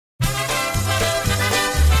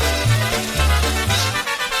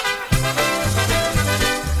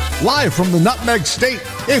Live from the Nutmeg State,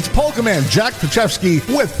 it's Polka Man Jack Pachewski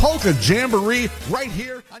with Polka Jamboree right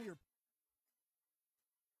here on your...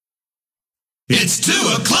 It's 2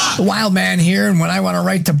 o'clock. The Wild Man here, and when I want to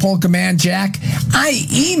write to Polka Man Jack, I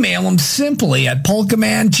email him simply at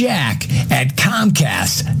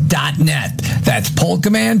polkamanjack@comcast.net. That's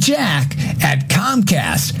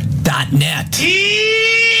polkamanjack@comcast.net.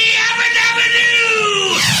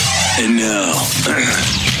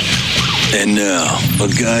 And now, a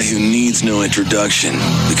guy who needs no introduction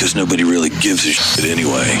because nobody really gives a shit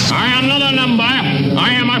anyway. I am not a number.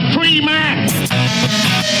 I am a free man.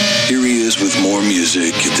 Here he is with more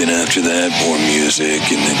music, and then after that, more music,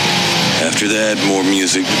 and then after that, more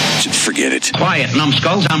music. Forget it. Quiet,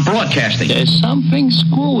 numbskulls. I'm broadcasting. There's something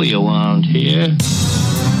screwy around here.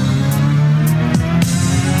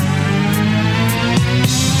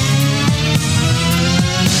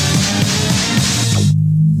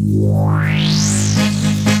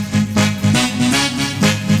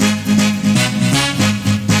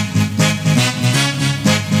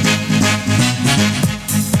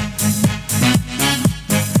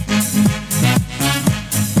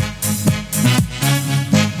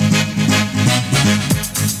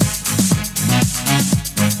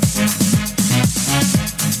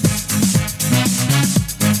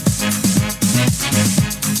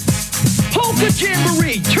 Polka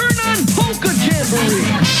Jamboree! Turn on Polka Jamboree!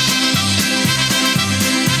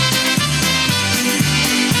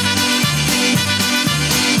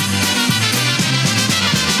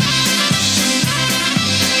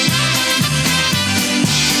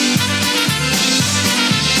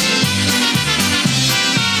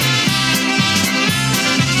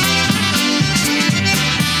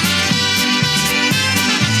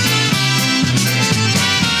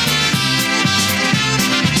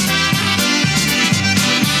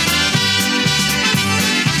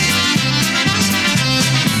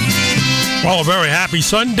 Well, a very happy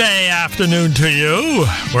Sunday afternoon to you,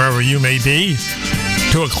 wherever you may be.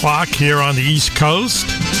 2 o'clock here on the East Coast.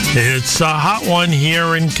 It's a hot one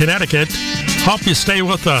here in Connecticut. Hope you stay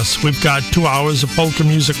with us. We've got 2 hours of polka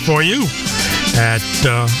music for you. At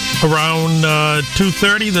around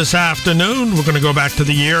 2:30 this afternoon, we're going to go back to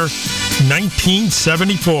the year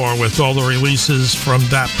 1974 with all the releases from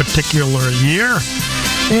that particular year.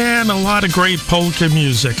 And a lot of great polka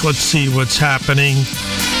music. Let's see what's happening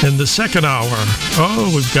in the second hour. Oh,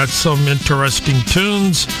 we've got some interesting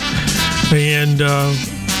tunes. And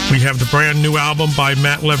we have the brand new album by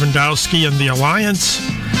Matt Lewandowski and the Alliance.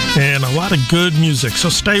 And a lot of good music. So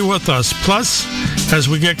stay with us. Plus, as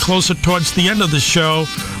we get closer towards the end of the show,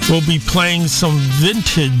 we'll be playing some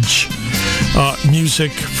vintage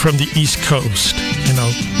music from the East Coast. You know,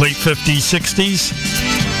 late 50s, 60s.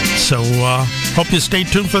 So hope you stay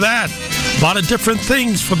tuned for that. A lot of different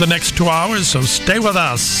things for the next 2 hours, so stay with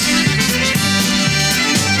us.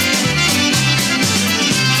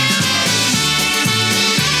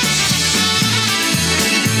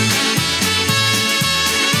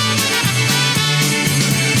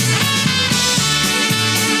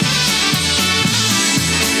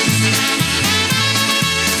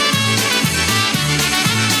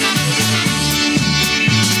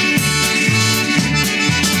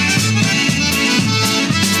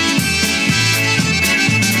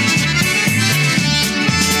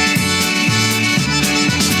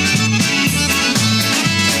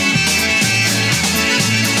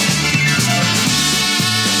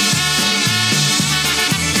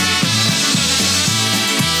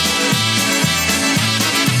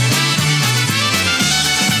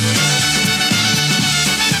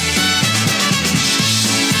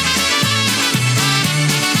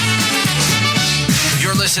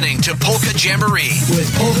 Listening to Polka Jamboree with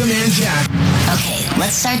Polka Man Jack. Okay,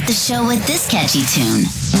 let's start the show with this catchy tune.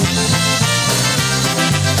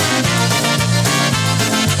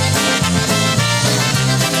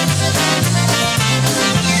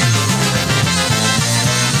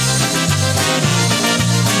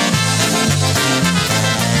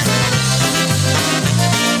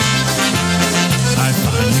 I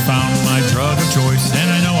finally found my drug of choice, and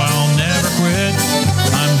I know I'll never quit.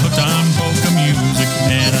 I'm hooked on polka music,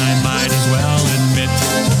 and I might as well admit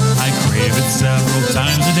I crave it several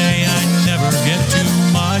times a day. I never get too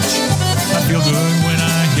much. I feel good when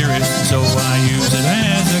I hear it, so I use it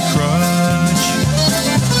as a crutch.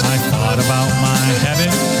 I thought about my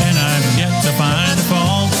habit, and I've yet to find a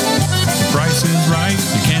fault. The price is right,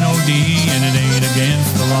 you can't OD, and it ain't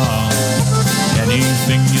against the law.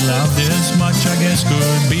 Anything you love this much, I guess,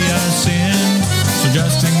 could be a sin. So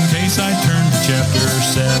just in case, I turn to chapter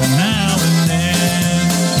 7 now and then.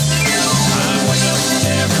 I wake up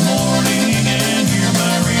every morning and hear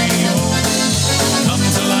my radio.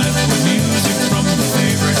 Comes alive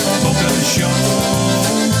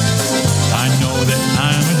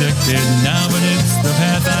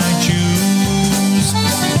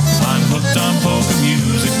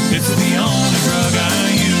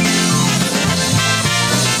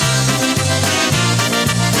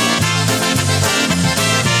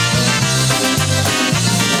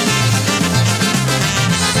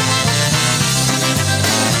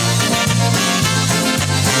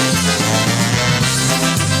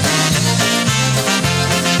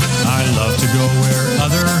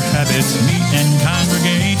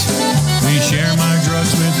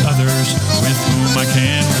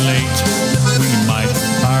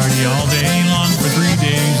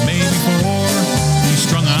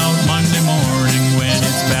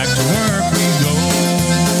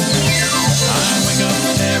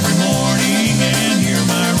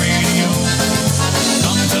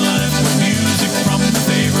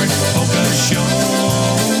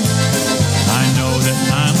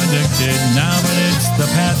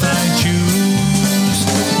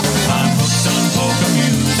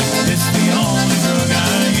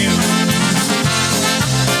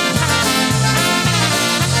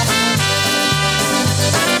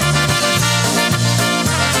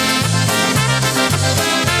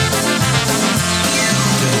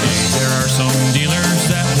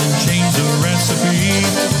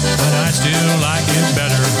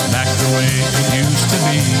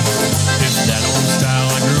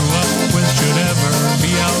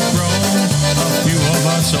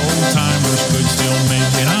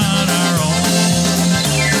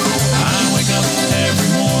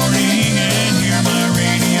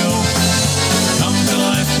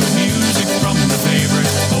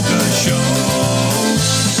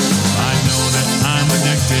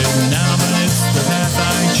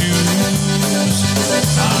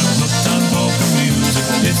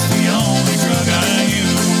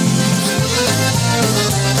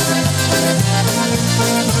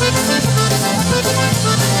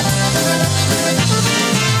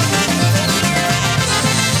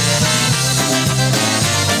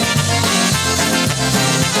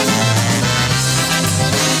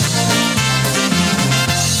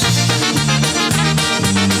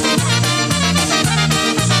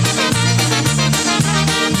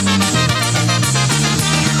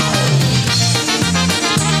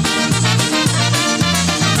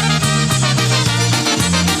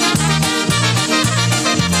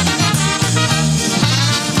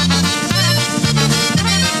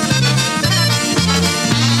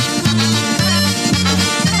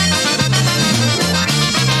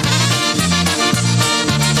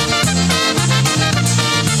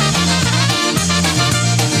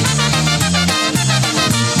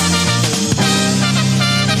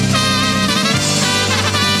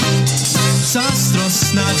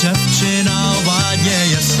dziewczyna ładnie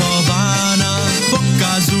jest chowana,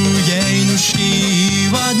 pokazuje nóżki i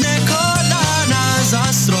ładne kolana.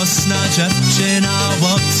 Zazdrosna dziewczyna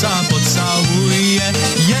chłopca pocałuje,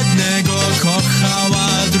 jednego kochała,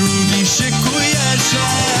 drugi szykuje się.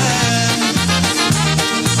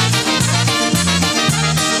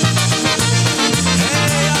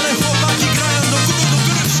 Hej, ale chłopaki grają do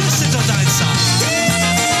góry, wszyscy do tańca.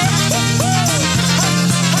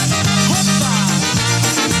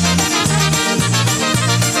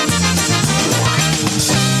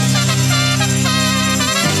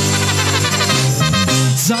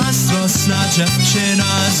 Zazdrosna dziewczyna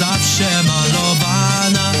zawsze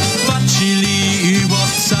malowana, patrzyli i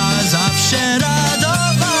chłopca zawsze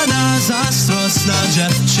radowana. Zazdrosna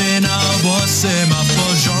dziewczyna włosy ma w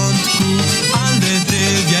porządku, ale ty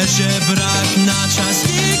wiesz, że brak na czas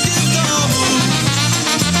nigdy w domu.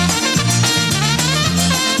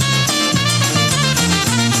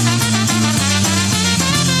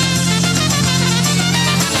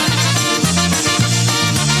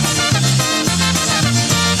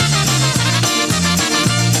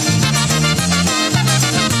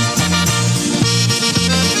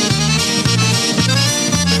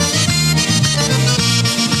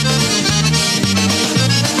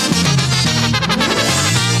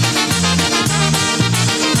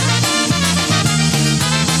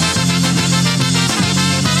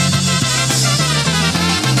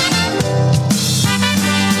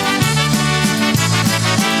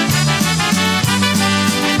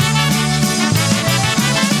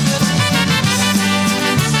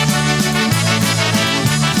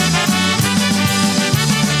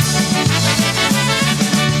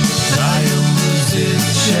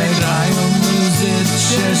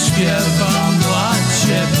 Śpiewam dla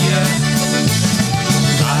ciebie.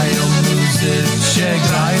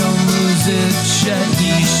 Grają muzycznie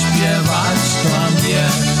i śpiewać dla mnie.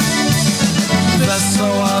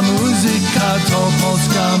 Wesoła muzyka to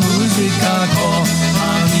polska muzyka,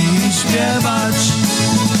 kocham i śpiewać.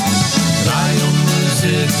 Grają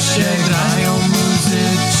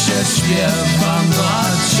muzycznie, śpiewam dla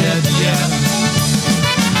ciebie.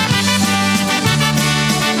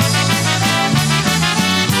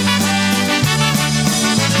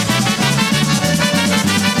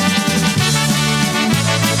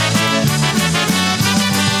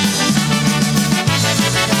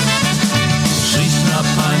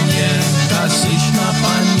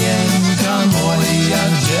 Panienka, moja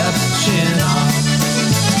dziewczyna.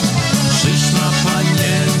 Śliczna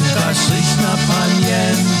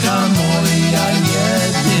panienka, moja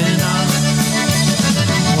jedyna.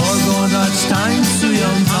 Oglądać tańcują,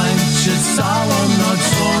 tańczyć całą noc,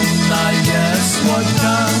 ona jest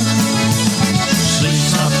słodka.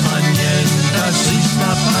 Śliczna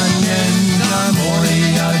panienka,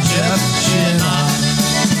 moja dziewczyna.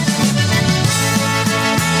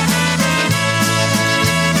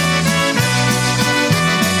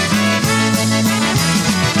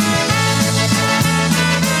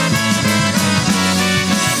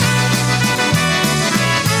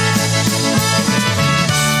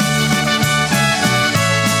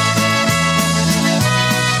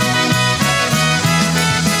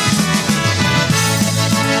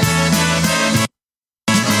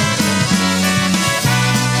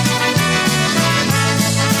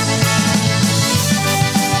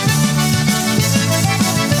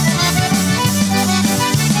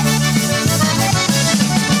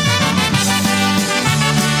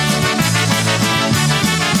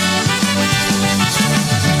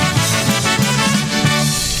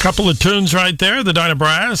 Couple of tunes right there, the Dyna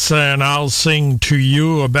Brass, and I'll sing to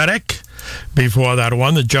you a Bedek. Before that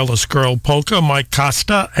one, the Jealous Girl Polka, Mike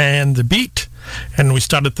Costa, and The Beat. And we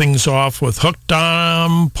started things off with Hooked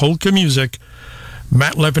on Polka Music,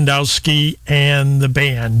 Matt Lewandowski and the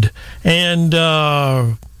band. And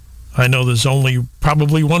I know there's only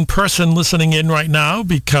probably one person listening in right now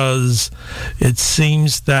because it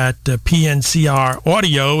seems that PNCR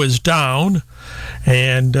audio is down.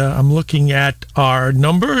 And I'm looking at our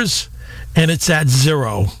numbers, and it's at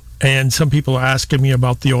 0. And some people are asking me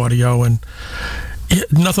about the audio, and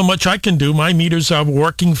nothing much I can do. My meters are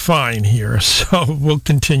working fine here, so we'll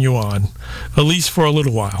continue on, at least for a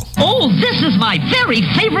little while. Oh, this is my very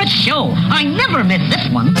favorite show. I never miss this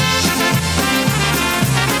one.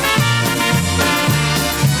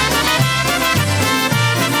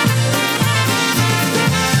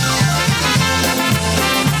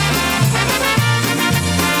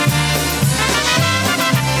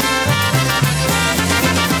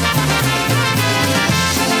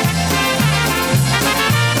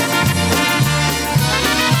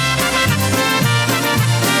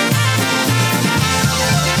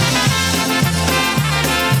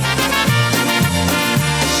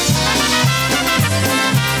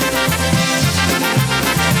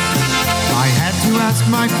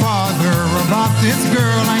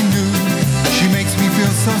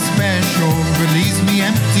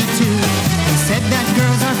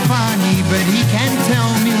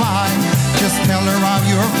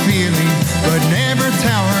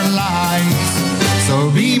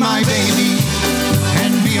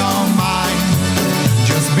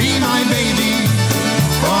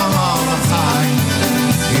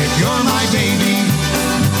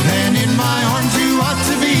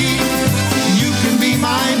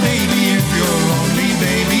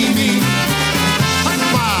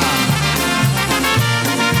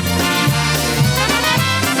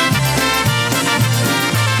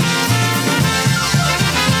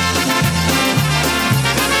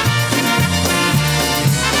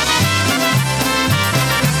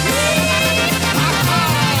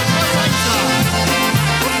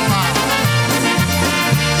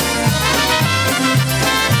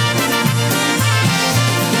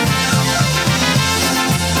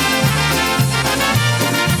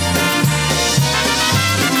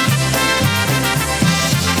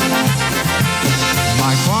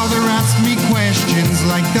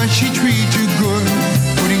 Does she treat you good,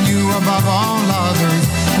 putting you above all others,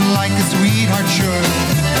 like a sweetheart should?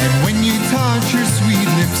 And when you touch her sweet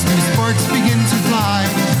lips, new sparks begin to fly.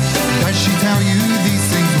 Does she tell you these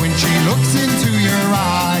things when she looks into your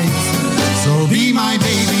eyes? So be my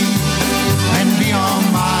baby and be all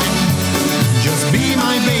mine. Just be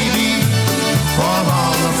my baby for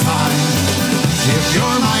all of time. If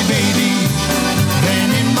you're my baby,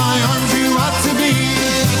 then in my arms you ought to be.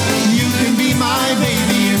 You can be my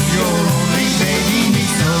baby if you're only baby me.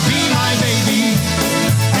 So be my baby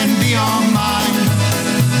and be all mine.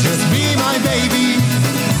 Just be my baby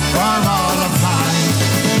for all of time.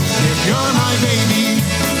 If you're my baby,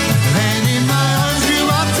 then in my arms you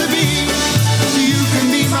ought to be. You can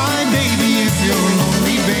be my baby if you're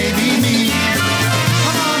only baby me.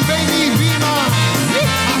 Come on, baby, be mine.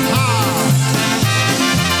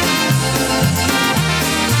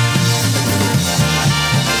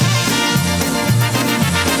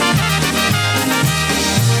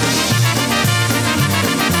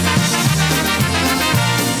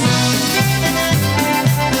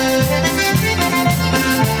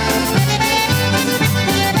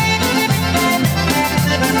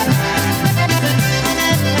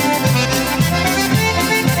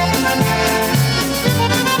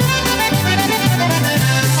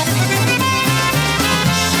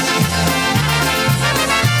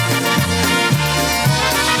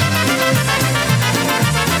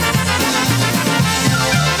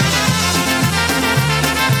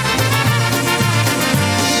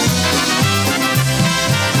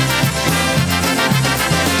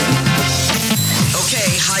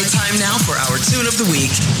 Tune of the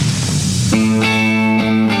week.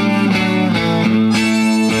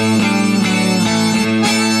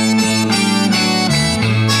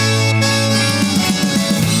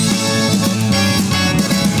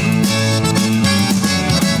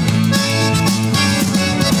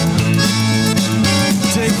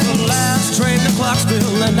 Take the last train to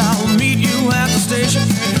Clarksville and I'll meet you at the station.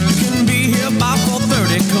 You can be here by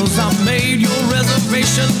 4:30 cause I made your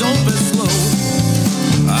reservation. Don't be slow.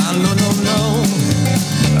 No.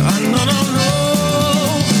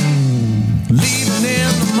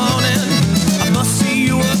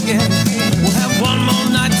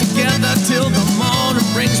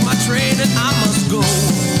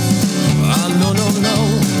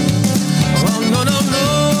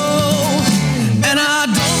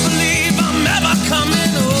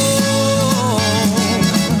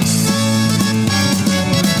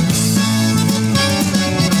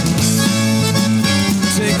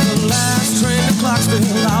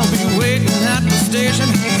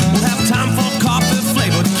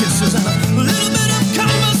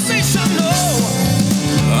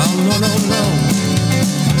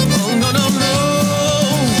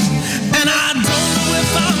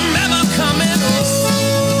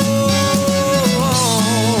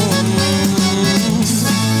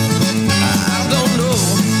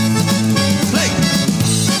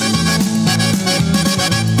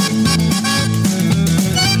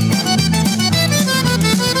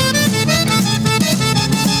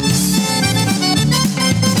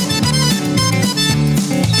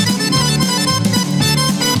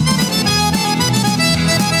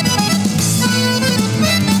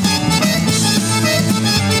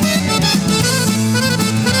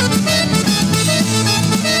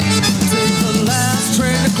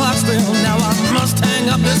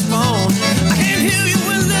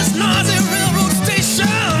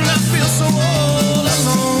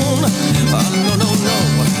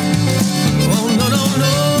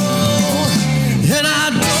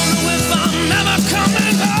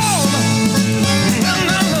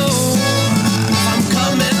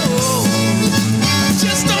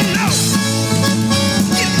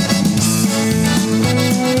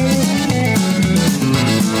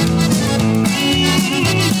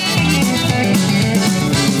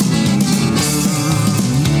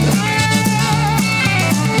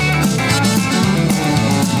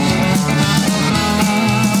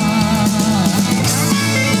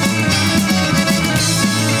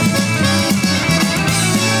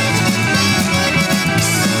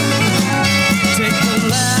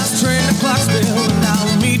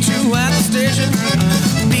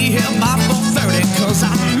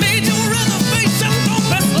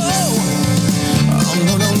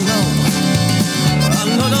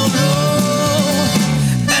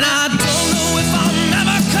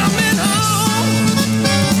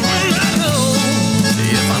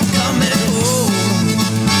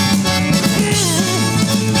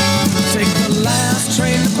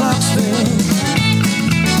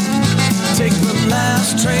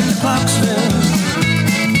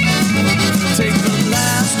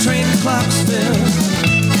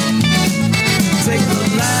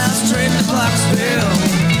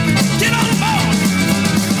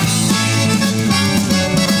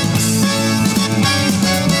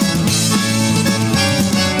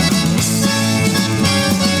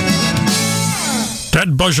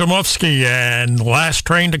 Bojamovsky and Last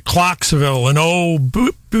Train to Clarksville, an old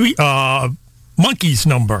Monkees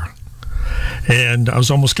number. And I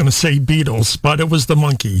was almost going to say Beatles, but it was the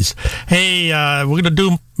Monkees. Hey, we're going to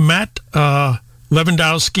do Matt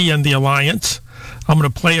Lewandowski and the Alliance. I'm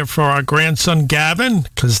going to play it for our grandson Gavin,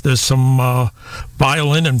 because there's some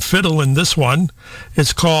violin and fiddle in this one.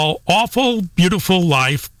 It's called Awful Beautiful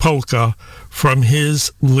Life Polka from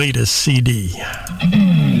his latest CD.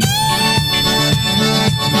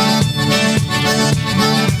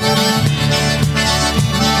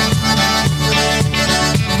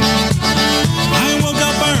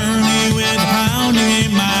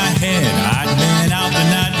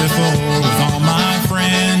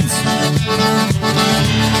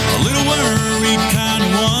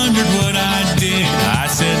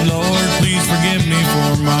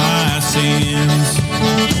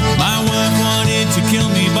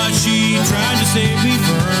 She tried to save me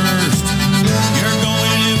first. You're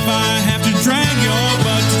going if I have to drag your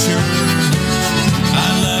butt to church.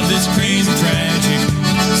 I love this crazy, tragic,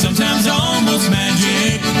 sometimes almost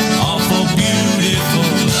magic, awful beautiful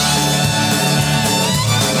life.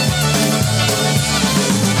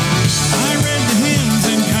 I read the hymns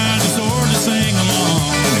and kind of sort of sang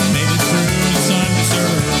along and made it through the Sunday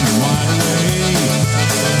sermon wide awake.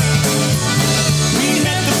 We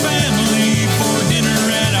had the family for dinner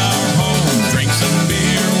at our home, drink some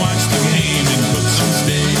beer, watch the game, and cook some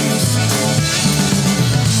steaks.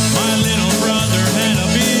 My little brother had a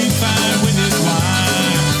big fight with his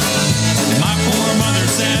wife, and my poor mother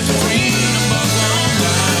sat between them both all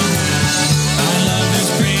night. I love this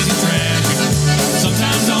crazy, tragic,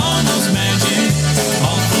 sometimes almost magic,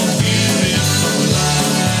 awful beautiful life.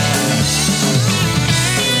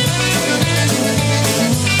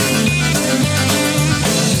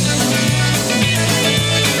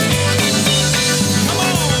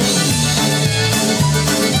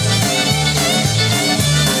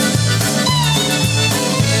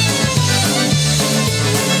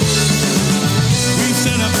 We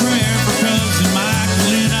said a prayer for cousin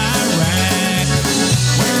Michael in Iraq.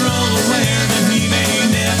 We're all aware that he may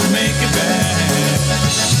never make it back.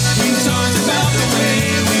 We talked about the way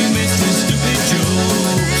we missed his stupid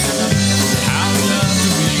jokes, how he loved to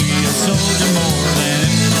be a soldier more than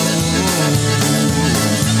most.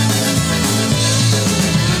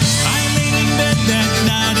 I laid in bed that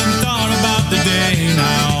night and thought about the day.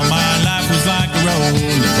 Now my life was like a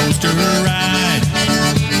roller coaster ride.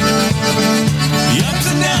 The ups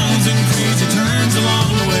and downs and crazy turns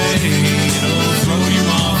along the way, it'll throw you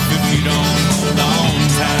off if you don't hold on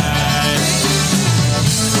tight.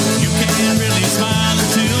 You can't really smile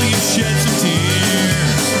until you shed some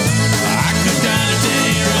tears. I could die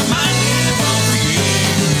today or I might live on for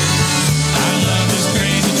years. I love this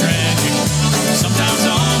crazy, tragic, sometimes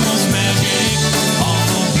almost magic,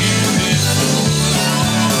 awful beautiful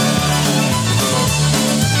life.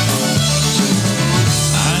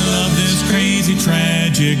 I love this crazy,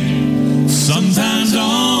 tragic, sometimes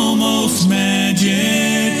almost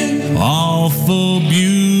magic, awful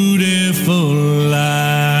beautiful life.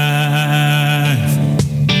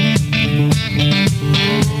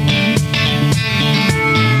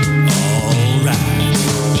 All right.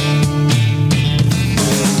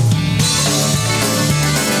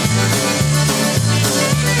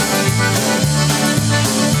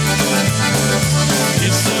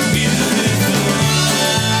 It's a beautiful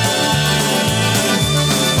life,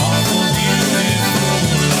 awful beautiful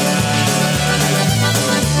life.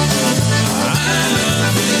 I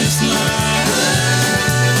love this life.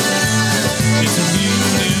 It's a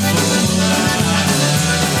beautiful life.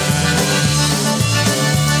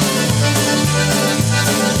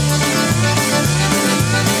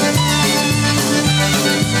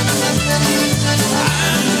 I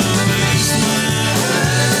love this life.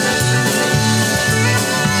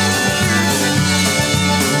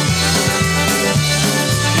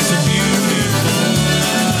 It's a beautiful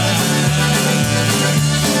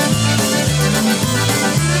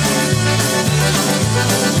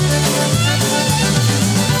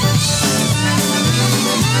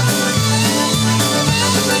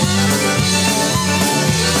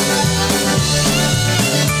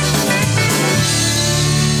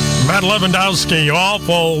Matt Lewandowski,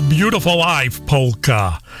 Awful Beautiful Life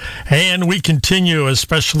Polka. And we continue,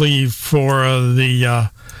 especially for the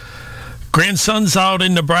grandsons out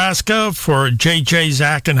in Nebraska, for JJ,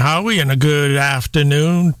 Zach, and Howie, and a good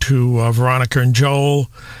afternoon to Veronica and Joel,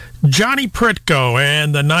 Johnny Pritko,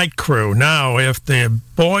 and the Night Crew. Now, if the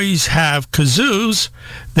boys have kazoos,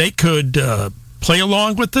 they could play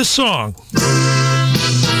along with this song.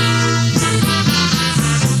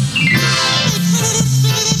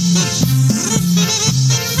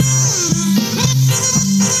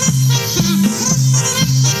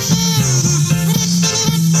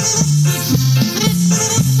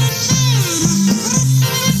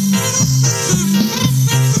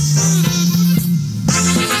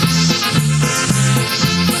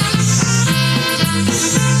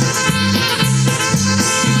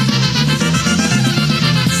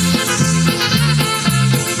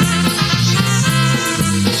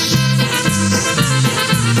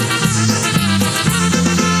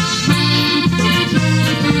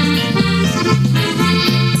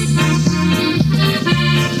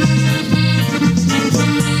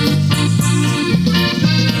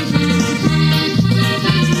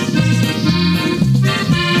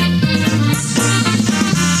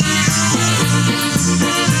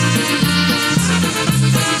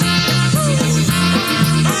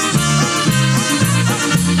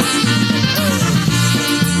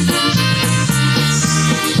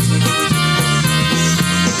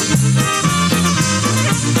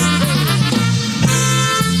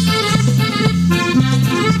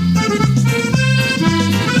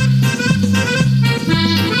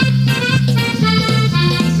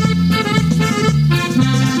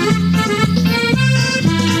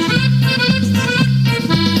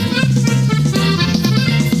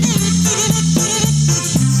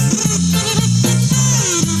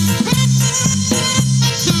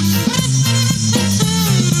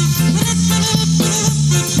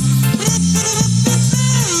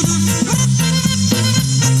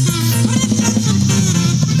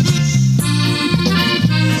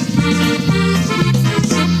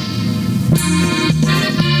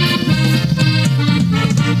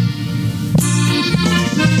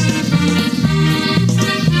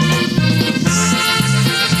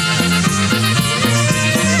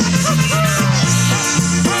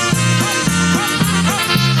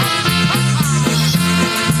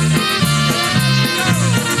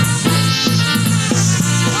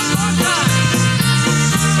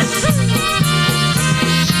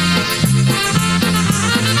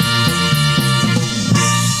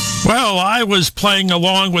 Well, I was playing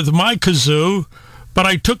along with my kazoo, but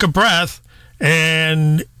I took a breath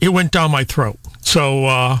and it went down my throat. So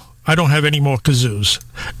I don't have any more kazoos.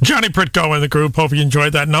 Johnny Pritko in the group. Hope you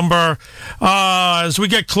enjoyed that number. As we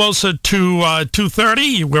get closer to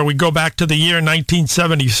 2:30, where we go back to the year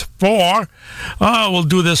 1974, we'll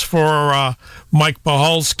do this for Mike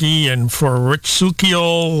Bahalski and for Rich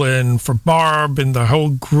Sukiel and for Barb and the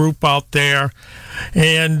whole group out there.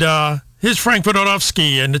 And here's Frank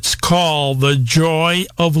Vododovsky, and it's called The Joy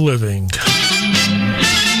of Living.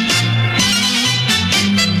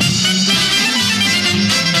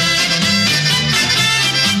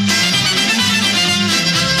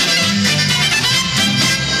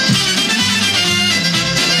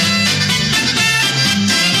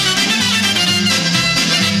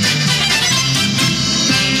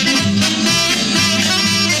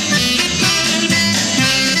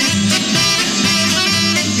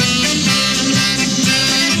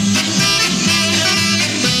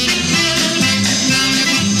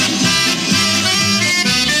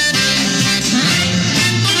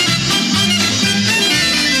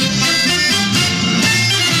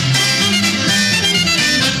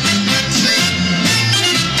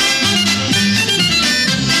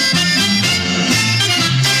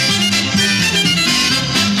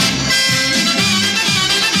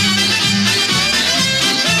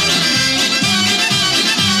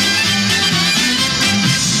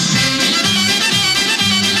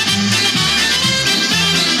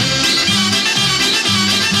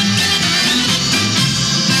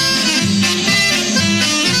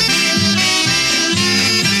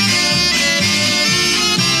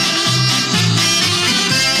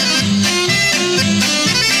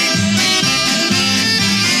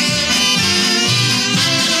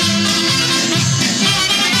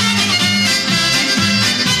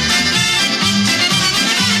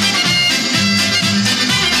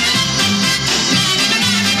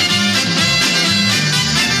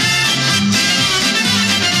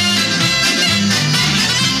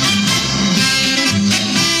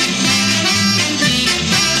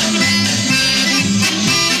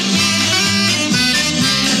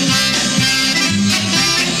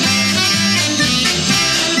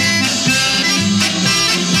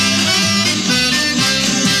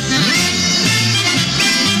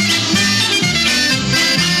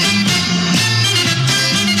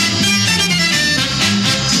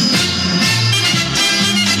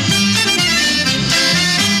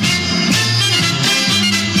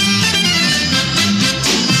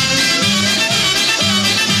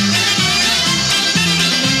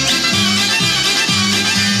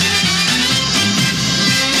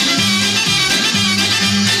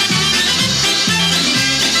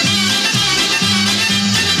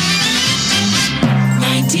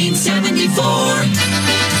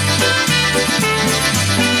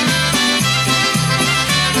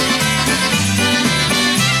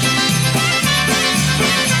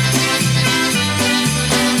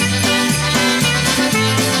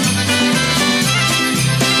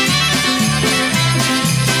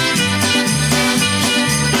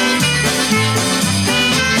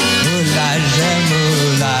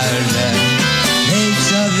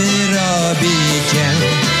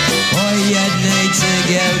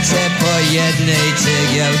 jednej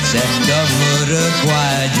cegiełce do muru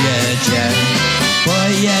kładziecie. Po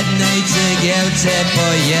jednej cegiełce, po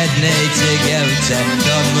jednej cegiełce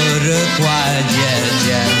do muru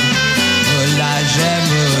kładziecie. Mularze,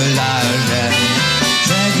 mularze,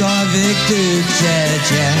 czego wy tu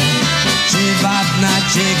chcecie? Czy wapna,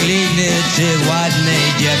 czy gliny, czy ładnej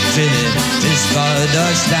dziewczyny? Wszystko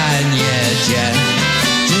dostaniecie.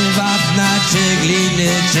 Czy wapna, czy gliny,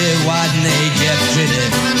 czy ładnej dziewczyny?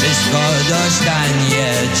 Wszystko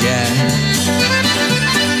dostaniecie.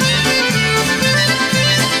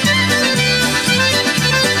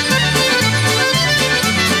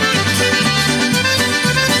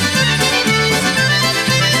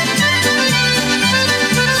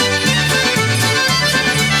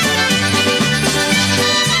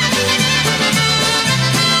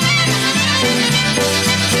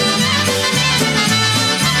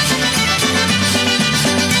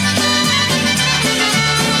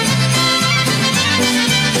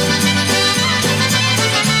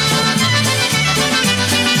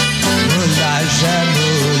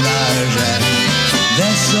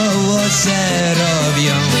 Se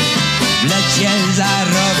robią, w lecie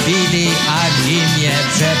zarobili, a w zimie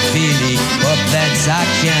przepili, po plecach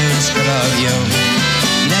się skrobią.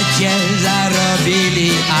 W lecie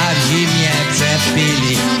zarobili, a w zimie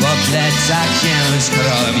przepili, po plecach się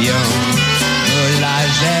skrobią.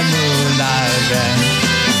 Mularze, mularze,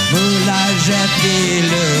 mularze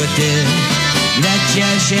piluty, W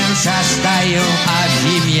lecie się szastają, a w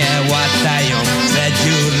zimie łatają swe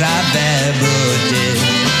dziurawe buty.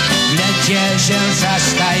 W lecie się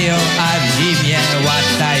szastają, a w zimie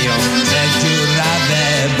łatają swe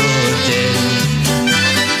dziurawe buty.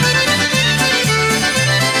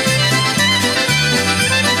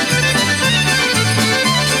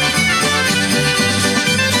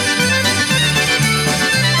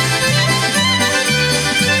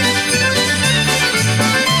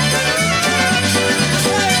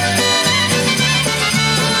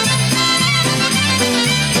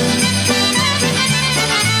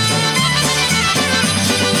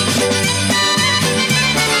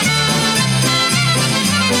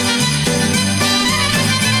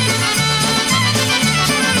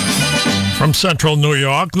 From Central New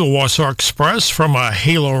York, the Warsaw Express, from a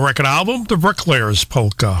Halo record album, The Bricklayer's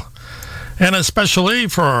Polka. And especially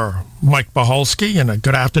for Mike Baholski, and a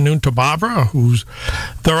good afternoon to Barbara,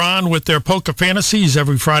 they're on with their Polka Fantasies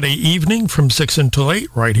every Friday evening from 6 until 8,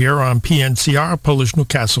 right here on PNCR, Polish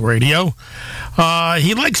Newcastle Radio.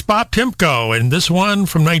 He likes Bob Timko, and this one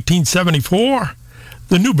from 1974,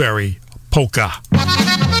 the Newberry Polka.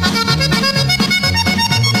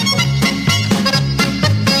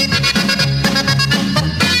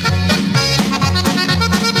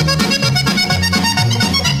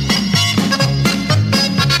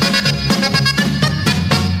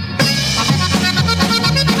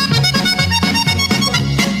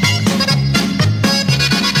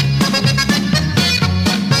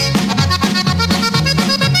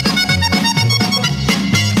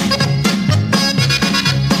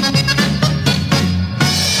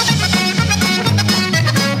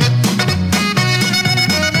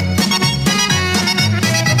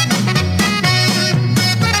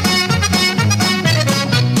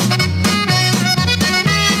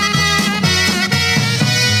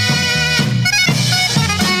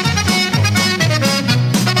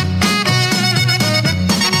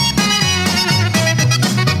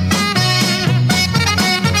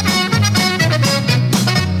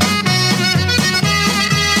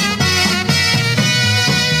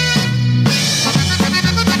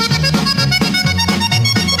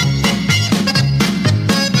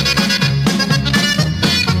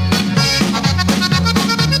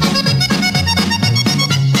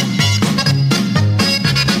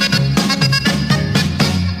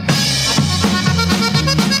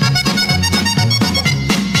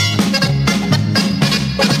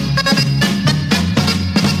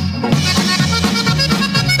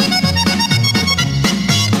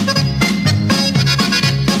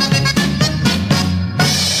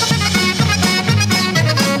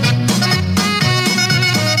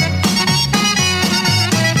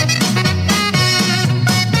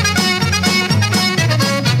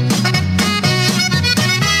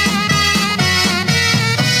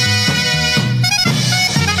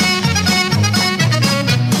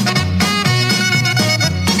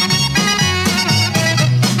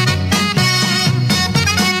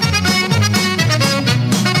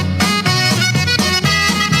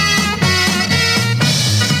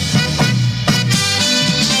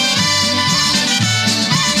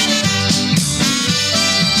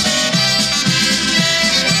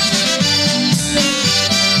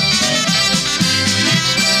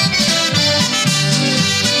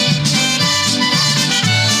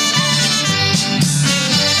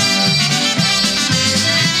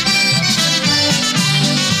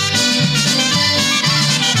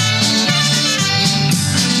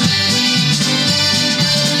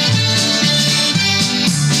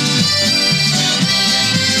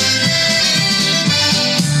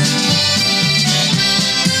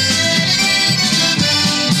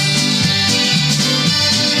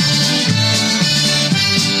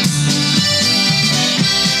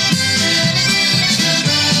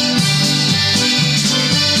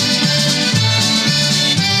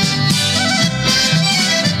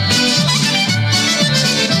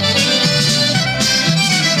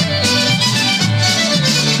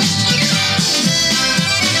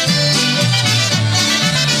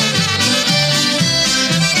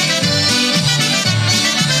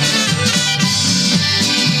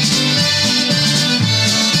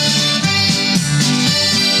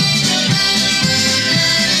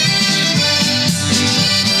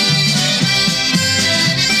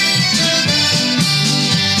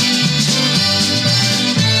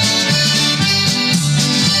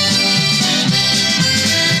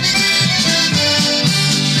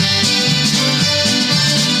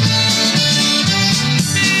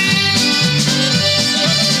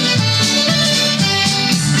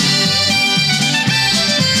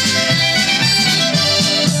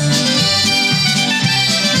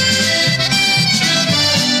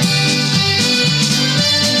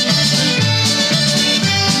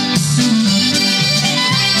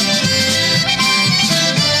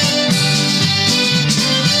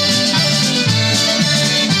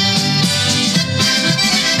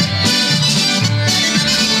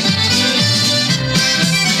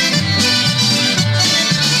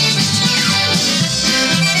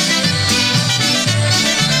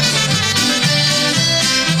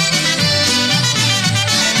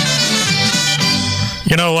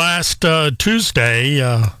 You know, last Tuesday,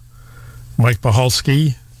 Mike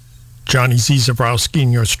Pahalski, Johnny Z. Zabrowski,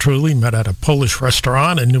 and yours truly met at a Polish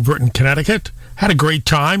restaurant in New Britain, Connecticut. Had a great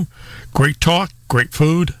time, great talk, great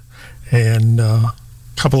food, and a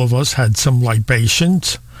couple of us had some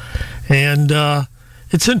libations. And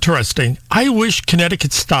it's interesting. I wish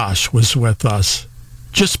Connecticut Stosh was with us,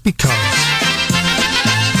 just because.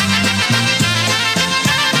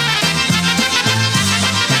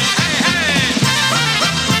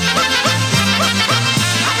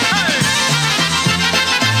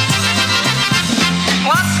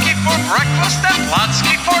 Breakfast and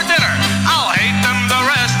Plotsky for dinner. I'll hate them the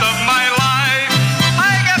rest of my life.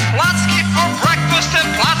 I get Plotsky for breakfast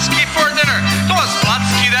and Plotsky for dinner. 'Twas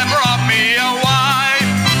Plotsky that brought me a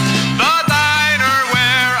wife. The diner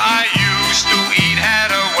where I used to eat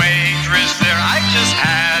had a waitress there I just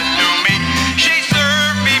had to meet. She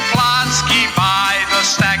served me Plotsky by the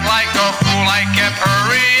stack. Like a fool I kept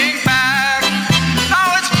hurrying back.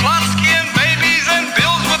 Now it's Plotsky and babies and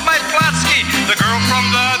bills with my Plotsky. The girl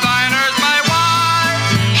from the diner's my wife.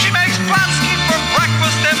 She makes Plotsky for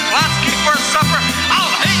breakfast and Plotsky for supper.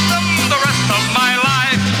 I'll hate them the rest of my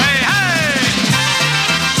life. Hey, hey!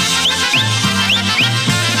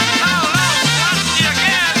 No, Plotsky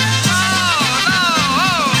again. No.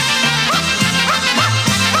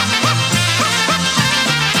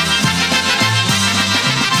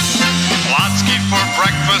 Plotsky for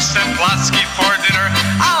breakfast and Plotsky for dinner.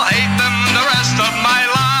 I'll hate them the rest of my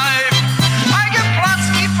life. I get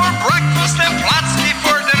Plotsky for breakfast and Plotsky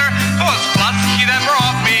for dinner. 'Twas Plotsky that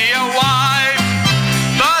brought me a wife.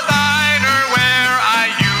 The diner where I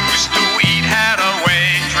used to eat had a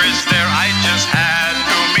waitress there I just had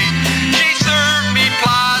to meet. She served me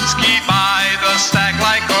Plotsky by the stack.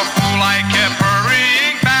 Like a fool I kept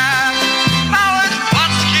hurrying back. Now it's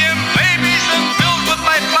Plotsky and babies and bills with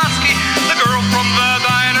my Plotsky. The girl from the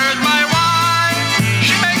diner's my wife.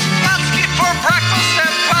 She makes Plotsky for breakfast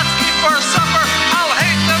and Plotsky for supper. I'll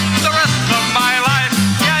hate them the rest of my life.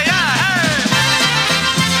 Yeah, hey!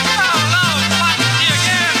 No, Plotsky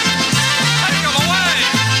again. Take him away.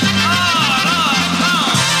 No.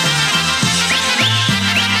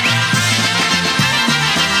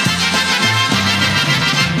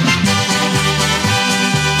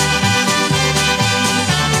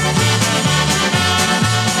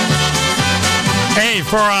 Hey,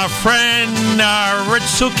 for our friend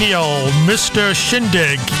Ritsukio, Mr.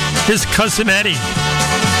 Shindig, his cousin Eddie.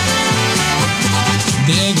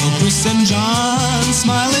 There go Chris and John,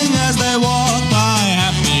 smiling as they walk by,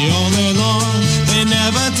 happy all day long. They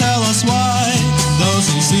never tell us why. Those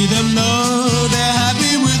who see them know they're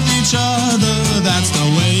happy with each other. That's the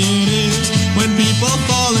way it is when people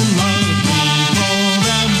fall in love. We call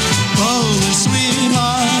them Polish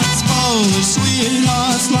sweethearts, Polish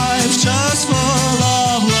sweethearts. Life's just full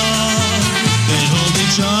of love. They hold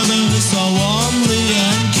each other so warmly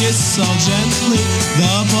and kiss so gently,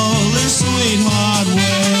 the Polish sweetheart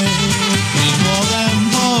way. We call them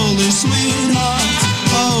Polish sweethearts,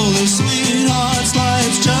 Polish sweethearts.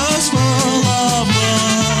 Life's just full of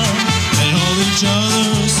love. They hold each other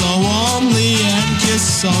so warmly and kiss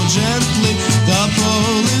so gently, the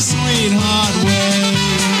Polish sweetheart way.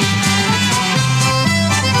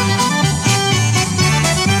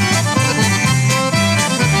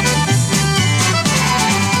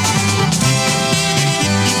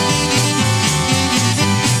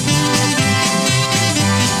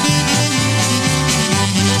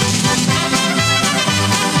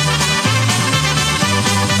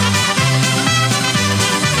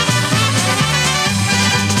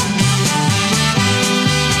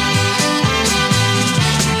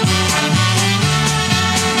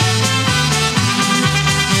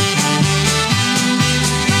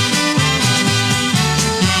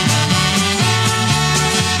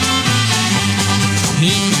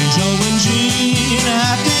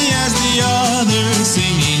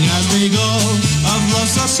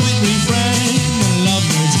 So sweet refrain,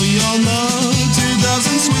 lovebirds we all know,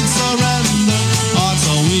 2,000 sweet surrender, hearts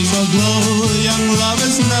always aglow, young love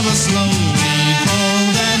is never slow. We call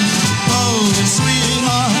them Polish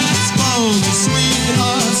sweethearts, Polish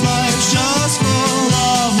sweethearts. Life's just full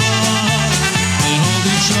of love. They hold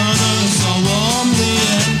each other so warmly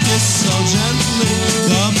and kiss so gently,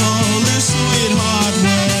 the Polish sweetheart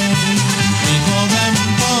way. We call them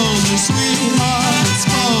Polish sweethearts,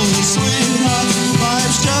 Polish sweethearts.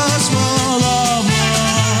 Life's just full of love.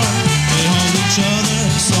 They hold each other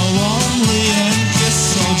so warmly and kiss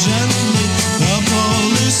so gently, the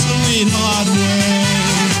Polish sweetheart way.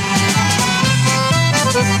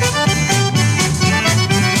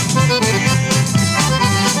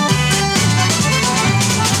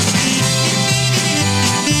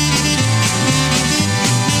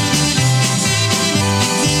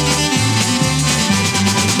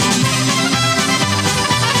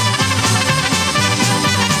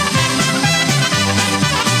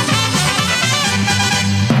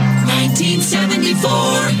 94.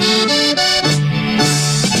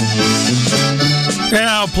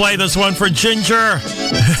 Yeah, I'll play this one for Ginger.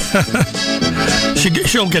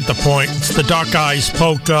 She'll get the point. It's the Dark Eyes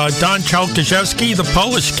Polka. Don Chalkaszewski, the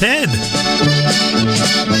Polish Kid.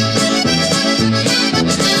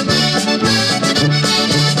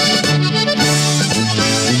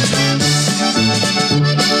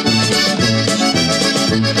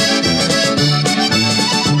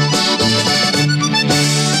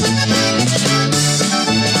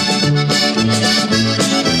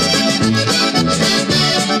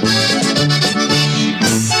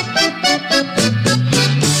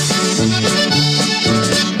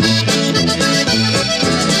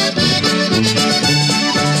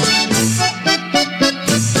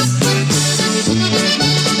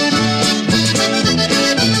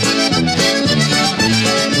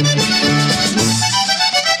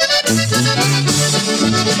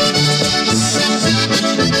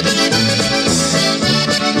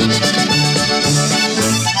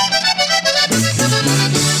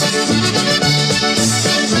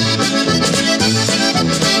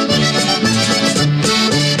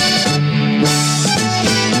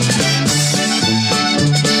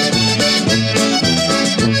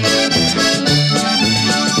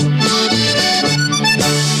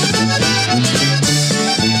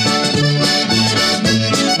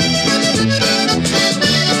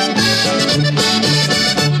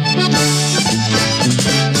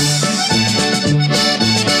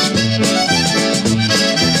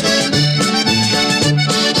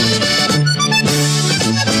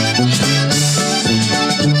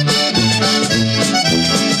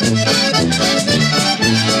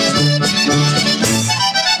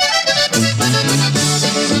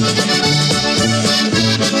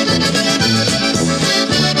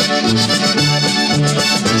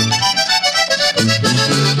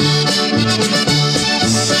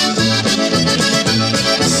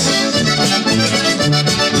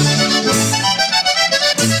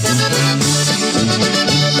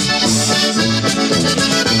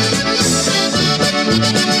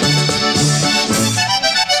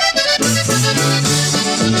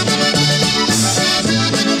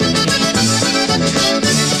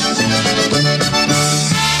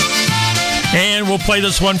 Play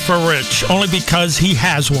this one for Rich, only because he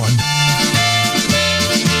has one.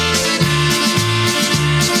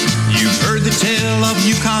 You've heard the tale of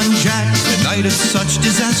Yukon Jack, the night of such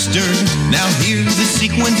disaster. Now here's the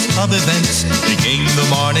sequence of events. It came the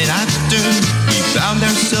morning after. We found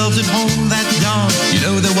ourselves at home that dawn. You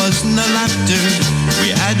know there was no laughter.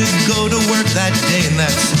 We had to go to work that day, and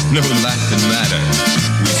that's no laughing matter.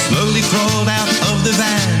 We slowly crawled out of the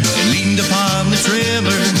van and leaned upon the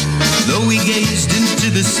trailer. Though we gazed into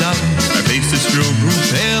the sun, our faces still grew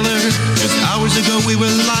paler. Just hours ago we were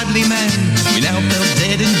lively men. We now fell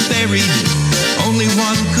dead and buried. Only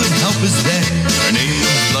one could help us then. Her name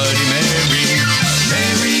was Bloody Mary.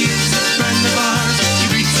 Mary is a friend of ours. She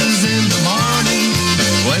greets us in the morning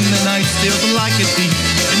when the night steals like a thief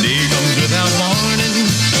and day comes without warning.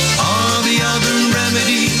 All the other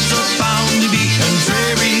remedies are found to be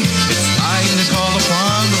contrary. It's time to call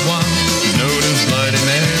upon the one who's known as Bloody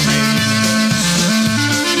Mary.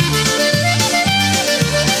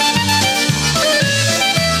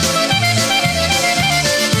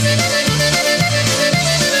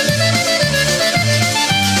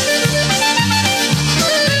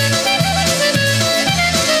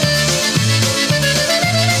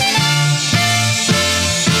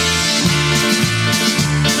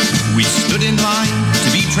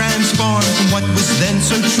 Transformed from what was then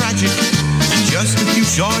so tragic. In just a few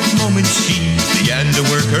short moments she began to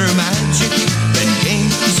work her magic. Then came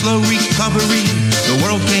the slow recovery. The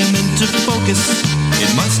world came into focus. It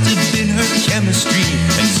must have been her chemistry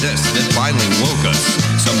and zest that finally woke us.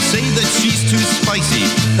 Some say that she's too spicy,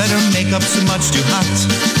 that her makeup's much too hot.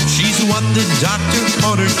 She's what the doctor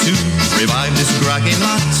ordered to revive this groggy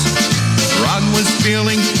lot. Ron was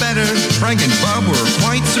feeling better. Frank and Bob were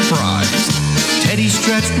quite surprised. Teddy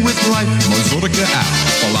stretched with life, Mazurka out,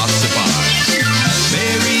 philosophized.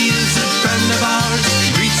 Mary is a friend of ours,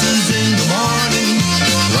 greets us in the morning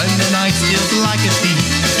when the night steals like a thief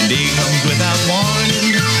and day comes without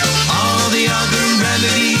warning. All the other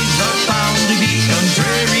remedies are found to be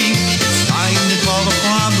contrary. It's time to call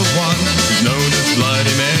upon the one who's known as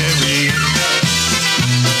Bloody Mary.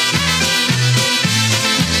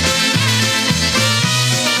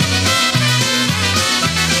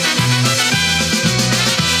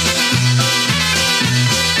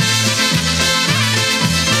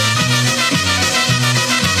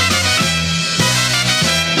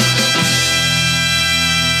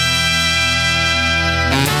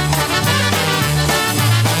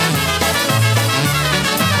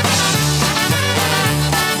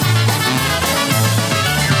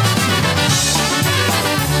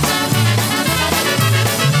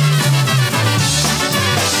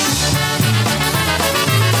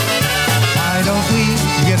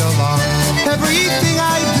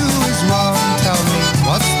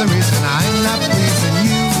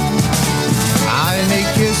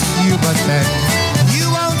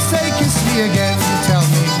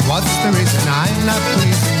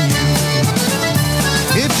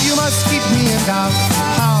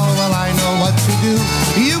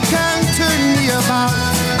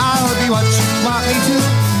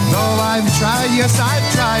 yes, I've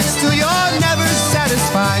tried. Still, you're never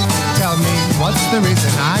satisfied. Tell me, what's the reason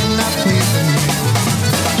I'm not pleasing you?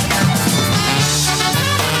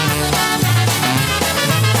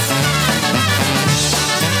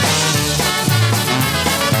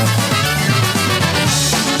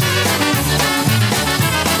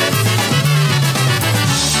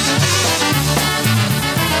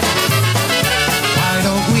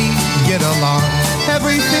 Get along.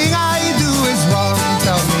 Everything I do is wrong.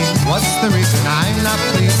 Tell me, what's the reason I'm not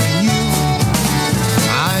pleasing you?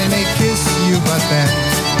 I may kiss you, but then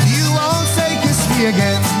you won't say kiss me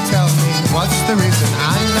again. Tell me, what's the reason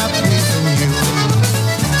I'm not pleasing you?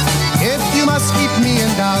 If you must keep me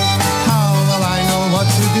in doubt, how will I know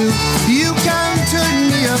what to do? You can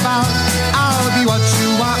turn me about. I'll be what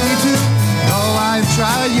you want me to. Though I've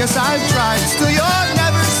tried, yes, I've tried. Still, you're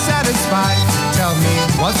never satisfied. Tell me,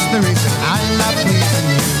 what's the reason I'm not pleasing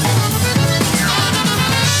you?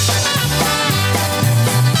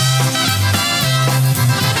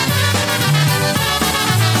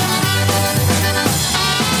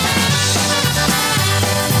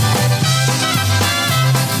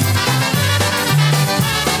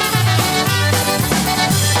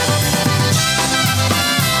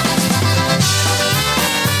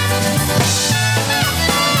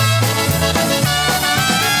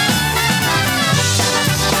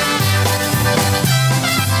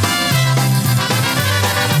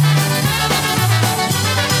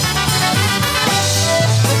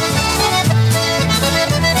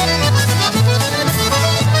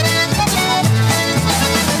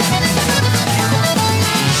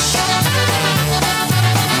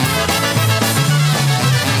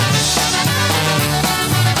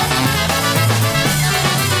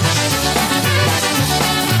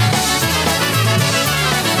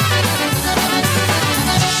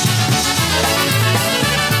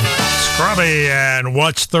 And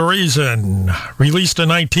What's the Reason? Released in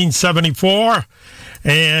 1974.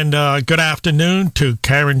 And good afternoon to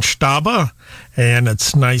Karen Staba. And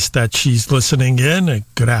it's nice that she's listening in. And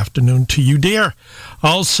good afternoon to you, dear.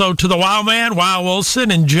 Also to the Wow Man, Wow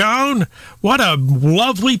Wilson, and Joan. What a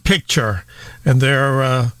lovely picture. And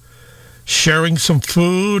they're sharing some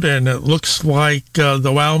food. And it looks like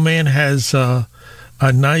the Wow Man has a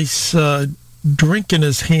nice drink in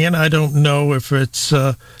his hand. I don't know if it's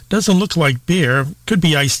doesn't look like beer. Could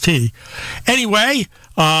be iced tea. Anyway,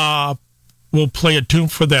 we'll play a tune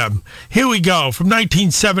for them. Here we go. From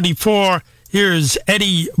 1974, here's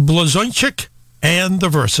Eddie Blazonczyk and the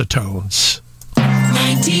Versatones.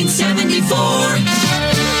 1974.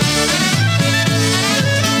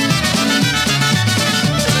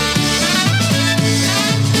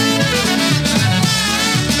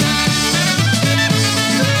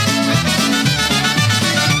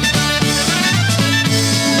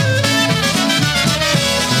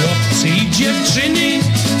 Dziewczyny,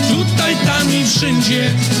 tutaj, tam i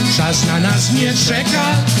wszędzie, czas na nas nie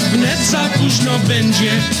czeka, wnet za późno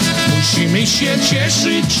będzie. Musimy się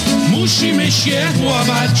cieszyć, musimy się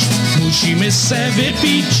chłować, musimy se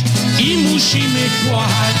wypić i musimy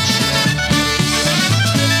kochać.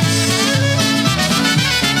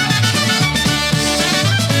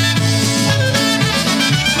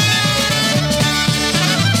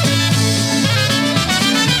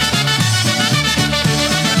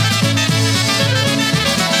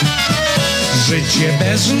 Życie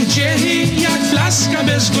bez uciechy, jak flaska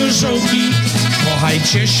bez gorzołki.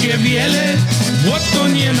 Kochajcie się wiele, bo to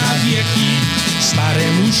nie na wieki.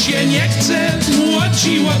 Staremu się nie chce,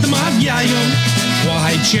 młodzi odmawiają.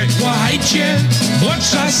 Kochajcie, kochajcie, bo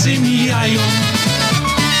czasy mijają.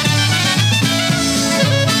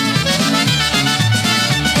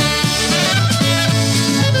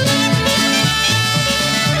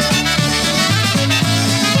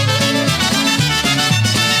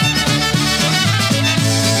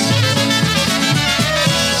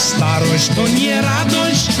 Starość to nie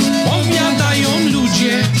radość, powiadają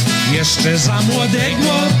ludzie. Jeszcze za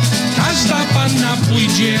młodego każda panna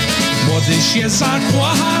pójdzie. Młody się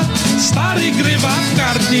zakłacha, stary grywa w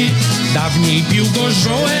karty. Dawniej pił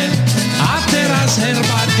gorzołę, a teraz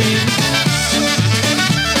herbaty.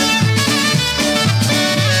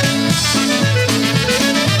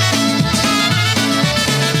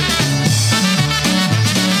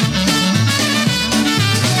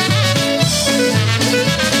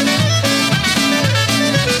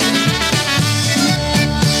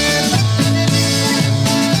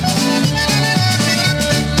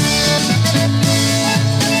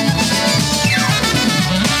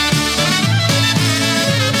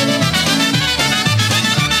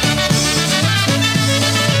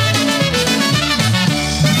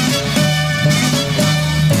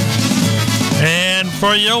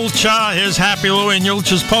 for Yulcha. Here's Happy Louie and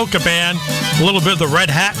Yulcha's Polka Band. A little bit of the Red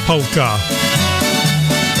Hat Polka.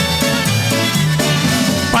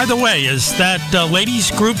 By the way, is that ladies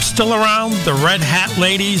group still around? The Red Hat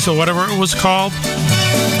Ladies or whatever it was called?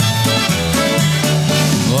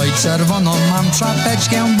 Oj, czerwoną mam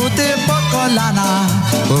czapeczkę, buty po kolana.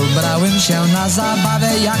 Ubrałem się na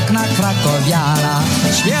zabawę jak na krakowiana.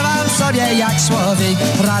 Śpiewam sobie jak Słowik,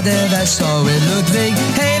 rady wesoły Ludwik.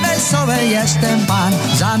 Hej, wesoły jestem pan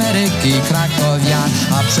z Ameryki krakowian.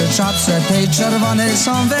 A przy czapce tej czerwonej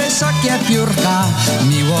są wysokie piórka.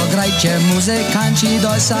 Miło grajcie muzykanci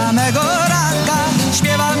do samego ranka.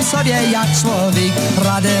 Śpiewam sobie jak Słowik,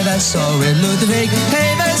 rady wesoły Ludwik.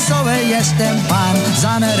 Hej, wesoły jestem pan z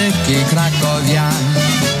Ameryki krakowian.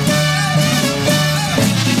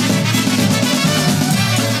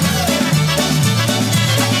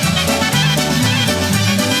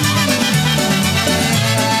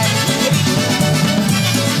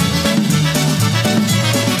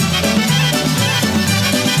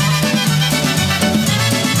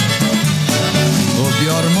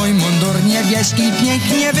 Ubiór mój mundur niebieski,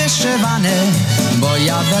 pięknie wyszywany, bo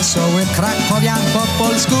ja wesoły krakowian po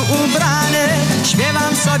polsku ubrany.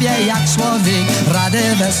 Śpiewam sobie jak Słowik,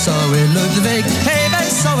 rady wesoły Ludwik. Hej,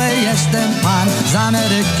 wesoły jestem pan z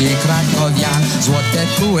Ameryki krakowian. Złote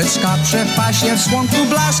kółeczka przy pasie w słonku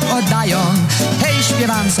blask oddają. Hej,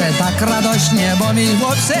 śpiewam se tak radośnie, bo mi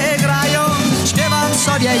chłopcy grają. Śpiewam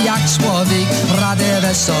sobie jak Słowik, rady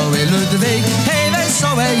wesoły Ludwik. Hej,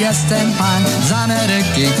 wesoły jestem pan z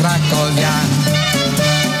Ameryki krakowian.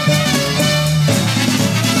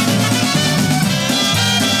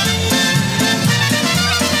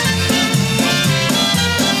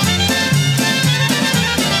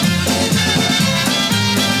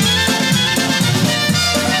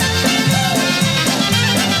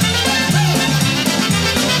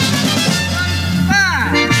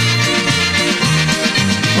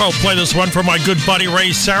 I'll play this one for my good buddy Ray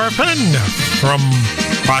Seraphin from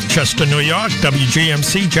Rochester, New York,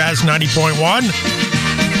 WGMC Jazz 90.1.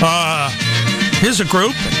 Here's a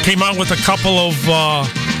group, came out with a couple of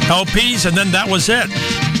LPs, and then that was it.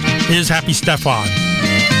 Here's Happy Stefan.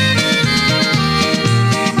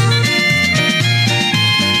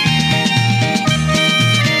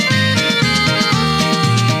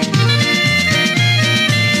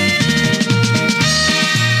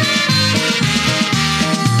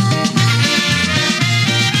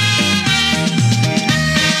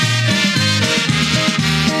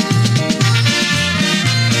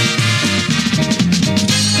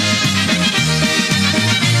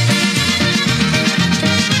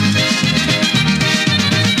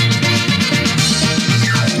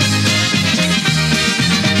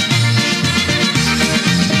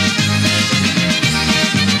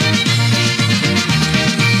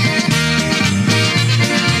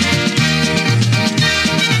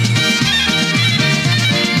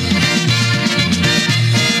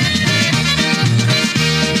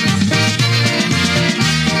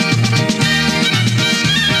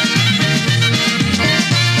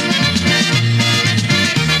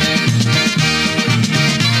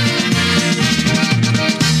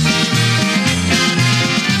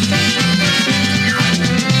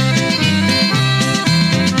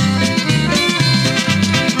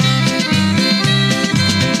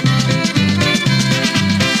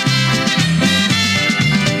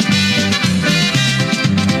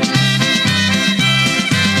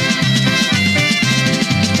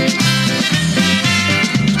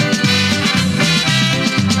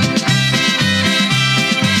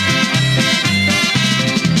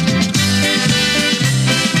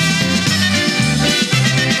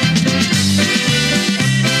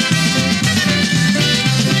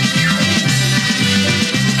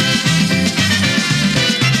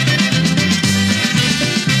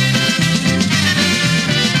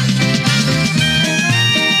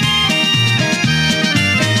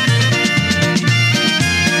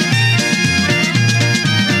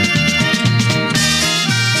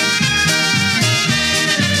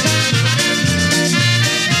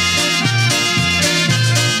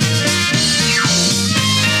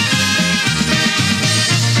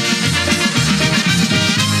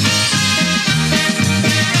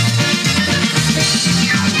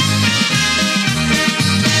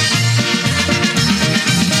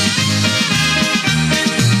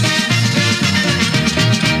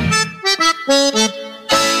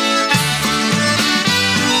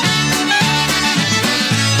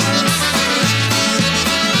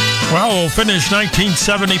 Well, we'll finish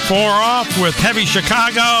 1974 off with Heavy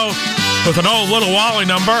Chicago with an old Little Wally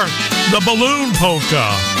number, the Balloon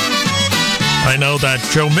Polka. I know that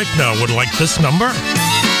Joe Mickno would like this number.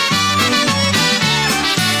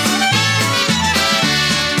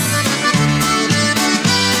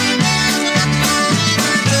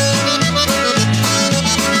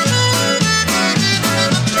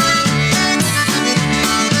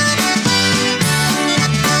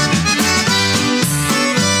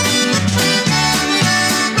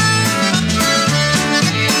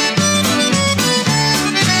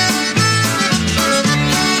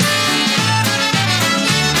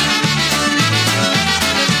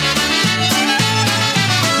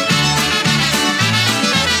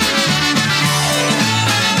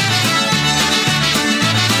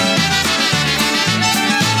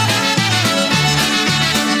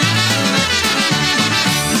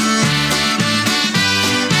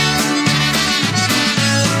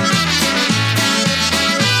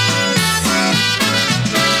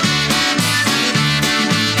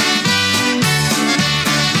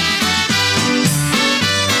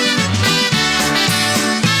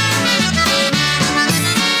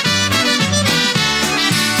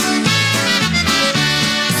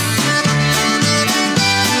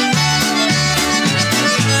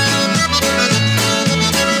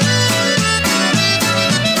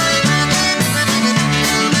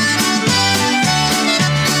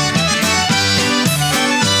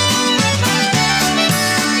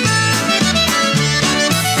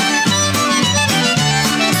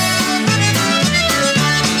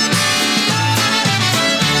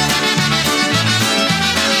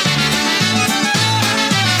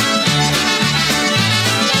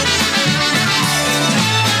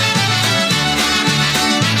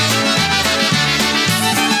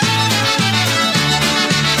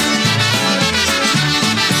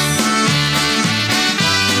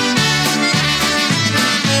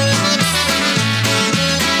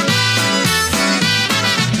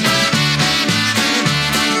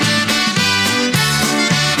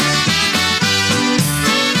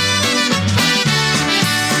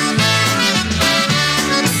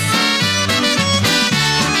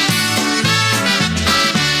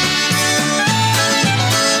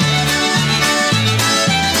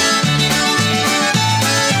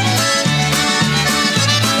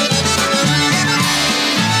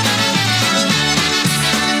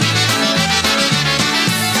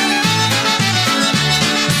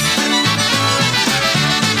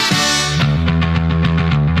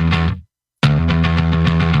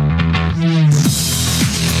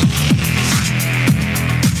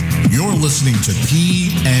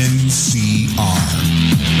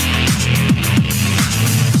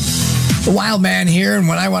 The Wild Man here, and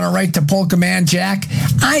when I want to write to Polka Man Jack,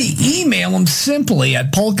 I email him simply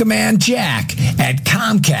at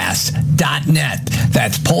polkamanjack@comcast.net.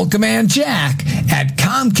 That's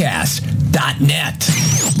polkamanjack@comcast.net.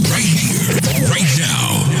 Right here, right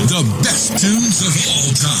now, the best tunes of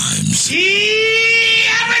all times.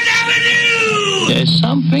 There's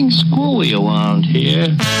something screwy around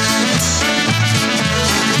here.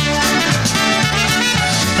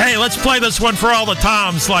 Hey, let's play this one for all the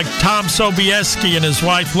Toms, like Tom Sobieski and his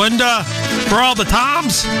wife Linda. For all the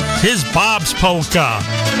Toms, here's Bob's Polka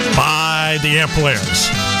by the Ampliers.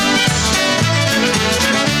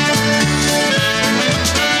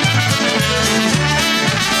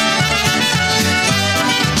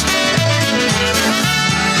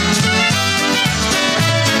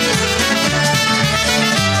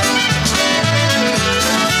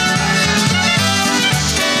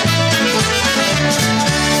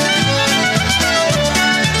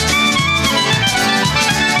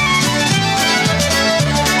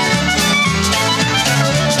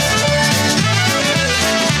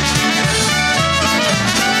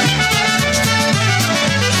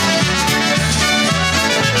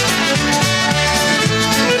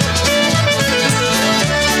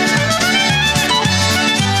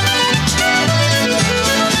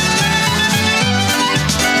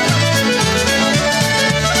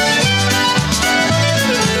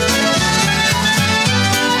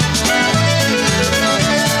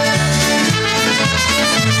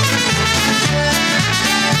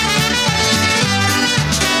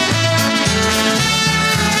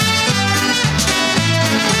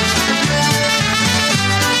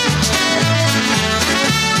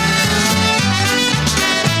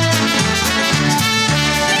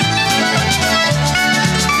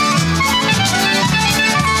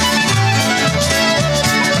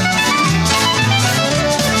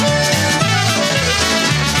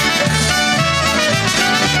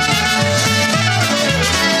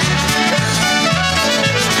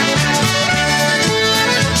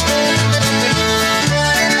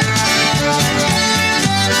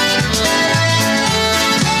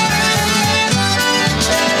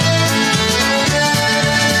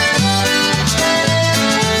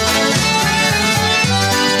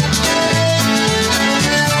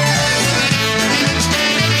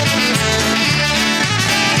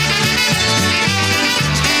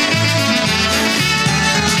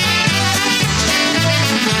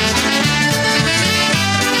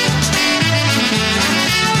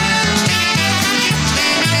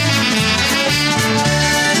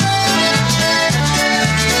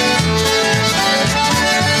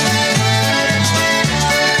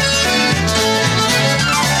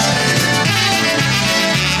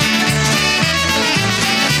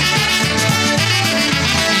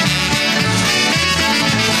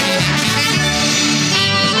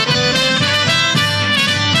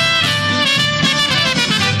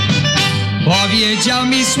 Powiedział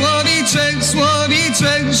mi Słowiczek,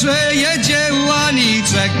 że jedzie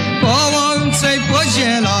łaniczek po łące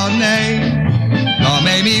pozielonej. No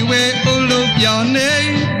mej miły ulubiony,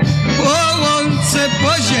 po łące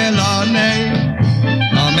pozielonej.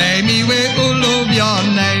 No mej miły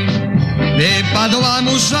ulubionej. Wypadła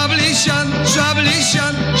mu szablisian,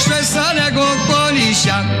 szwesanego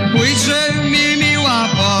polisian. Pójdźże mi miła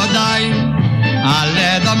podaj,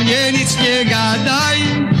 ale do mnie nic nie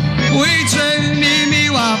gadaj. Pójdźże mi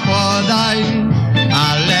miła podaj,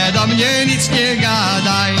 ale do mnie nic nie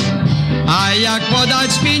gadaj. A jak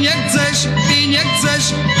podać mi nie chcesz,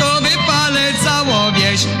 to wypalę całą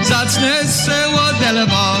wieś. Zacznę se od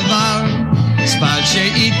Lwowa, spal się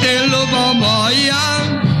i ty lubo moja.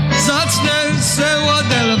 Zacznę se od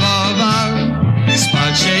Lwowa,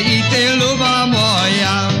 spal się i ty luba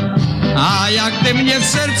moja. A jak ty mnie w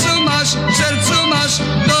sercu masz,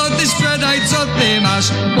 to ty sprzedaj co ty masz.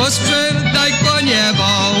 Posprzedaj konie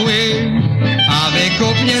woły, a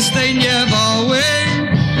wykup mnie z tej niewoły.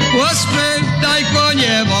 Posprzedaj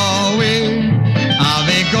konie woły, a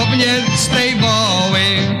wykup mnie z tej woły.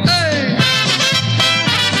 Hey!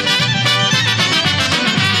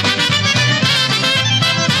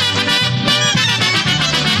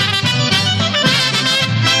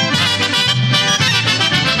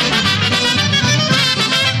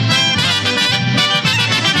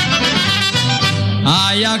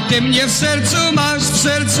 A jak ty mnie w sercu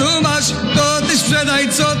masz, to ty sprzedaj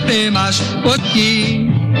co ty masz. Płotki,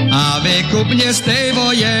 a wykup mnie z tej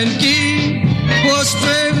wojenki.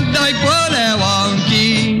 Posprzedaj pole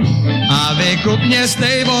łąki, a wykup mnie z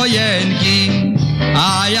tej wojenki.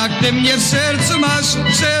 A jak ty mnie w sercu masz,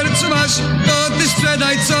 to ty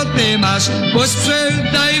sprzedaj co ty masz.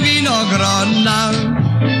 Posprzedaj winogrona,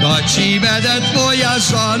 to to ci będzie twoja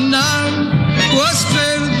żona.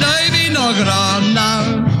 Posprzedaj winogrona,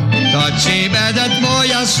 to ci będzie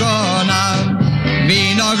twoja żona.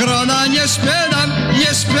 Winogrona nie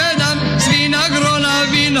sprzedam, z winogrona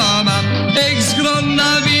wino mam. Ej, z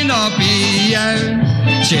grona wino piję,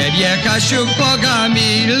 ciebie Kasiu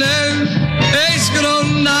pogamilę. Ej, z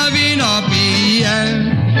grona wino piję,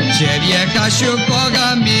 ciebie Kasiu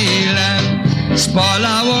pogamilę. Z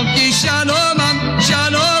pola łąki siano mam,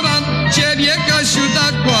 ciebie Kasiu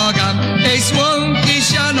tak błagam. Ej, z łąki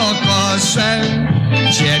siano koszę,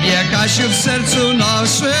 ciebie Kasiu w sercu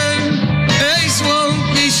noszę. Ej, z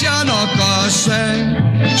łąki siano koszę,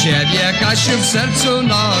 ciebie Kasiu w sercu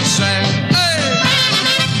noszę. Ej!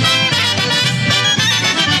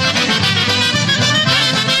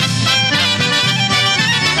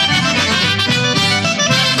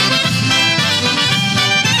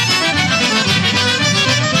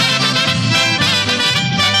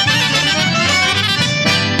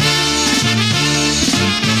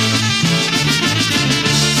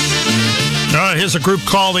 Here's a group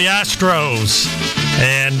called the Astros,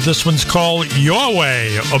 and this one's called Your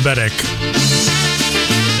Way, Obedic.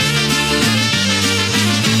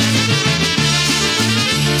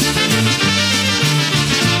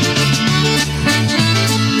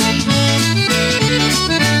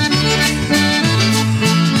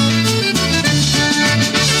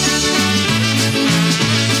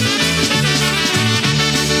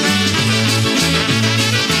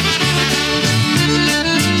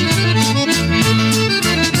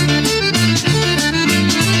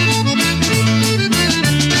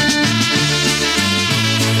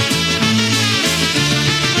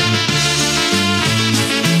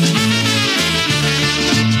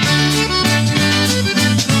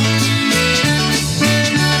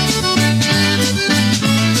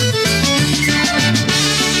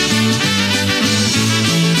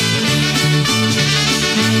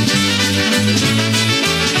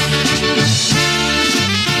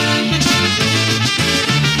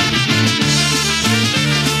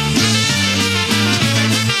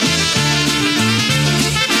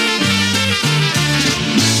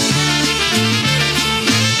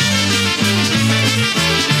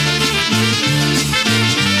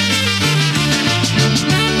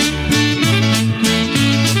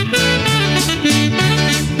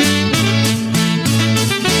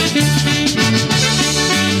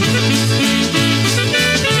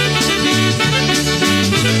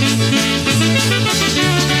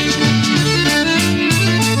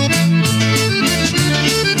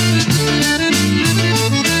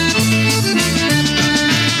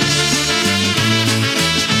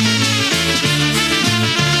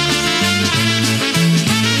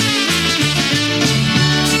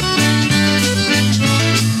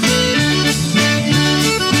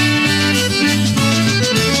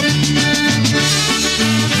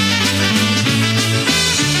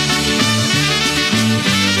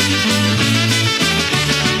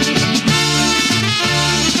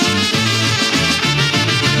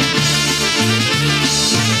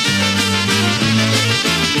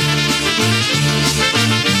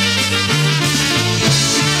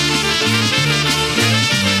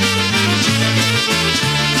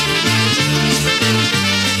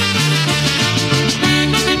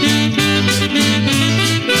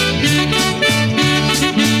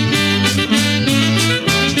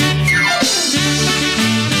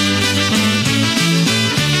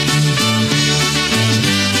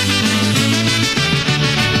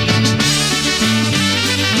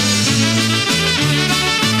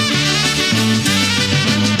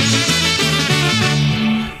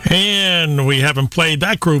 Haven't played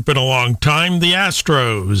that group in a long time, the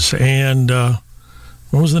Astros. And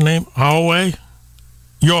what was the name? Our Way?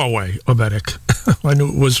 Your Way, Obedic. I knew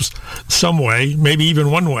it was some way, maybe even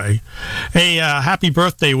one way. Hey, happy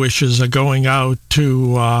birthday wishes are going out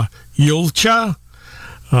to Yulcha,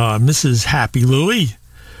 Mrs. Happy Louie,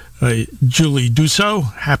 Julie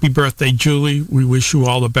Dusso. Happy birthday, Julie. We wish you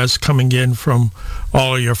all the best coming in from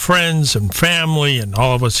all your friends and family and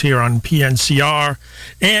all of us here on PNCR.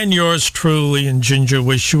 And yours truly and Ginger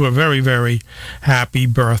wish you a very, very happy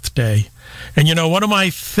birthday. And you know, one of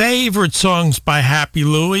my favorite songs by Happy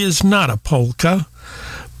Louie is not a polka,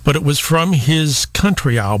 but it was from his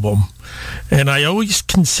country album. And I always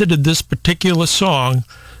considered this particular song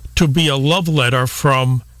to be a love letter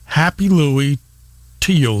from Happy Louie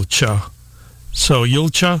to Yulcha. So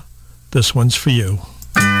Yulcha, this one's for you.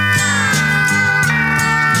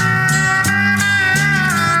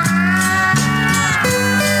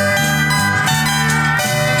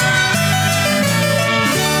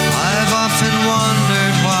 I've often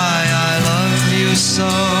wondered why I love you so.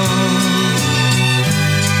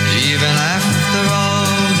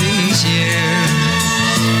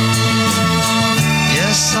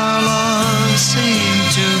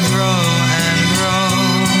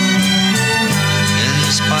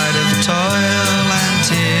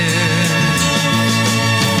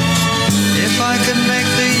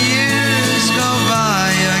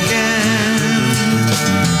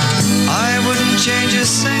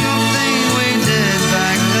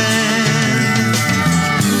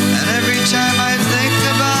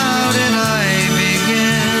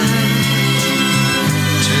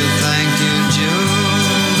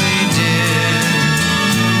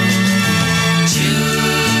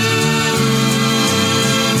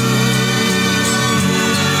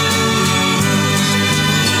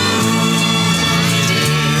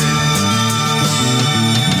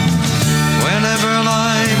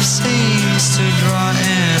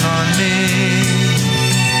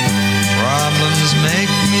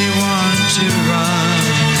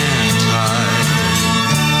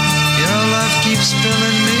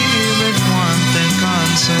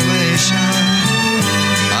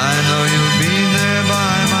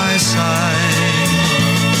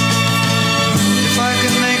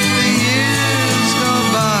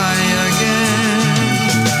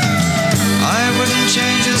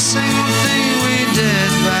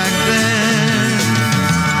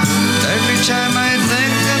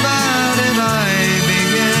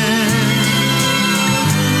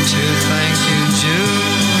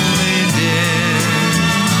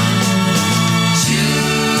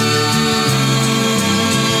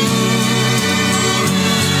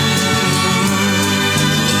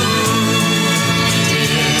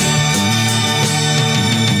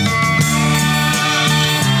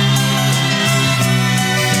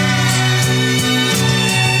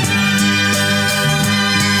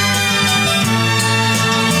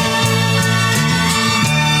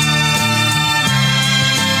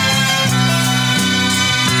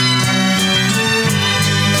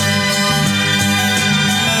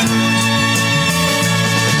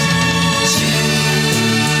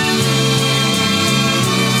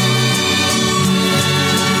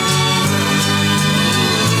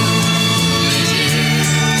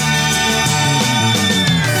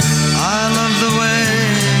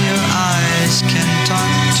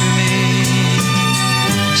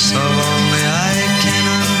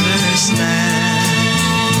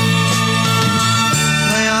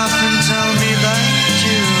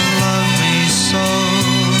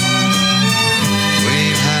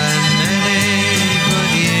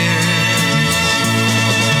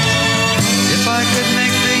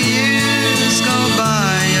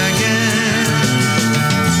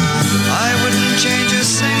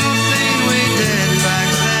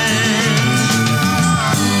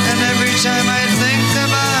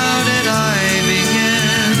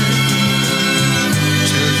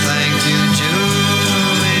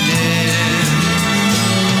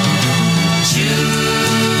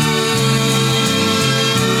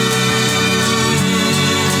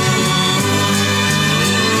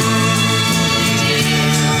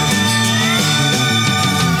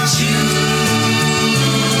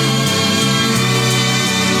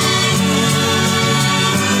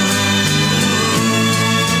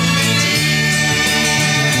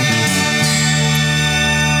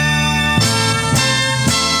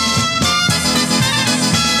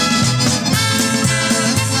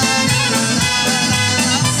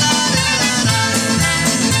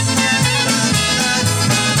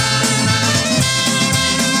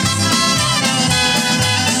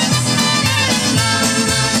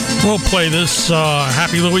 We'll play this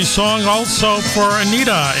Happy Louie song also for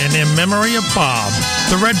Anita and In Memory of Bob,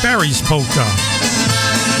 the Red Berries Polka.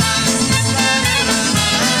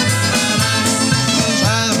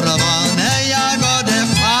 Czerwone jagody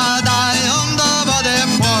wpadają do wody,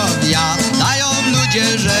 powiadają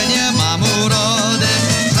ludzie, że nie mam urody.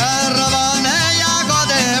 Czerwone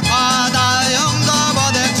jagody wpadają do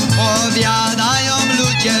wody, powiadają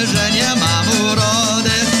ludzie, że nie mam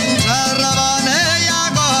urody. Czerwone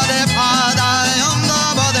jagody wpadają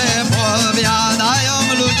do wody, powiadają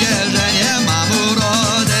ludzie, że nie mam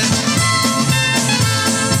urody.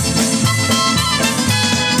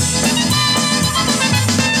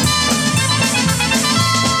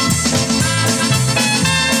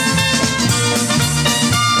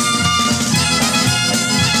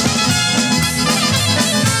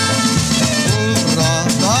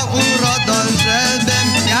 Urodo,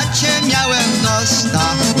 żebym ja cię miałem,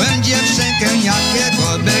 dostałem dziewczynkę,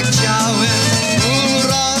 jakiego by chciałem.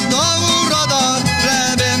 Urodo,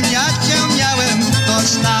 żebym ja cię miałem,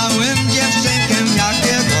 dostałem dziewczynkę,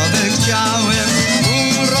 jakiego by chciałem.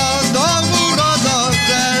 Urodo,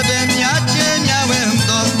 żebym ja cię miałem,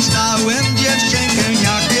 dostałem dziewczynkę,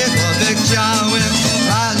 jakiego by chciałem.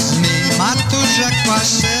 Raz mi matu rzekła,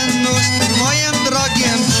 synu, moim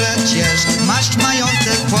drogiem przecież masz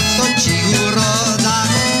majątek, po co ci uroda?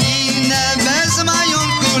 Inne bez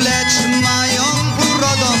majątku, lecz mają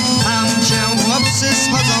urodą, tam cię chłopcy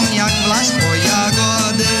schodzą jak w las po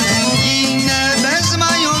jagody. Inne bez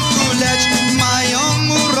majątku, lecz mają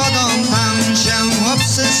urodą, tam się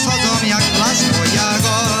chłopcy schodzą jak w las po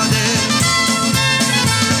jagody.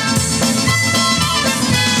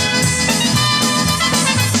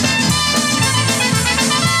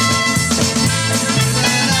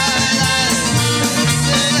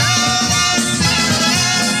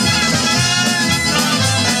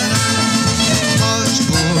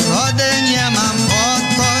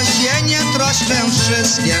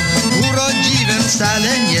 Wszystkim urodziwym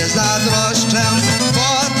wcale nie zadroszczę, bo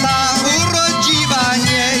ta urodziwa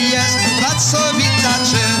nie jest pracowita,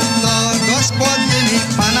 czy to gospodyni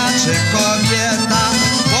pana, czy kobieta.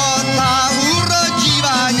 Bo ta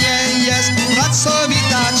urodziwa nie jest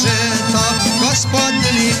pracowita, czy to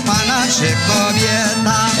gospodyni pana, czy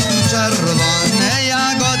kobieta. Czerwone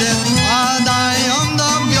jagody padają do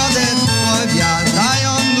biody,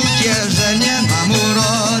 powiadają ludzie, że nie mam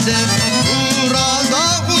urody.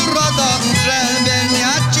 Urodo, żebym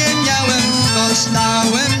ja cię miałem,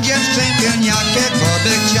 dostałem dziewczynkę, jakiego by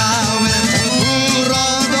chciałem.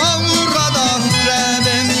 Urodo,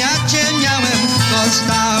 żebym ja cię miałem,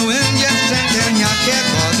 dostałem dziewczynkę,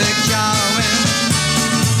 jakiego by chciałem.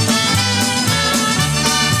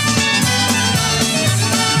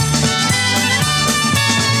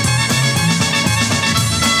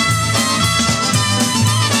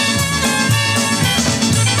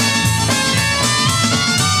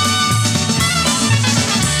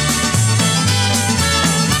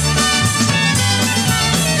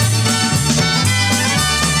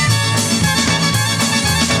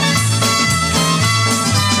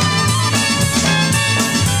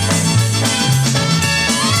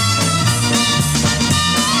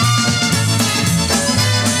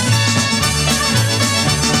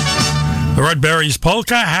 Red Berries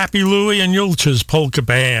Polka, Happy Louie and Yulch's Polka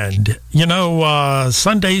Band. You know,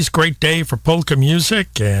 Sunday's a great day for polka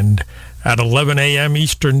music, and at 11 a.m.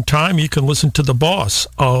 Eastern Time, you can listen to the boss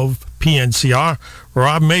of PNCR,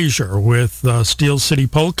 Rob Major, with Steel City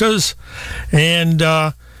Polkas. And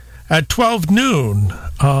at 12 noon,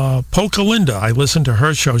 Polka Linda, I listened to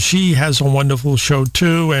her show. She has a wonderful show,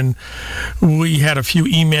 too, and we had a few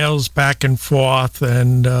emails back and forth,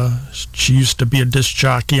 and she used to be a disc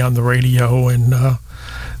jockey on the radio, and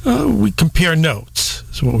we compare notes.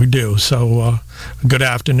 That's what we do. So good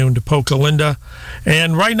afternoon to Polka Linda.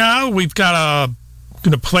 And right now, we've got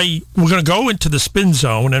we're going to go into the spin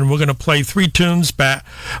zone, and we're going to play three tunes by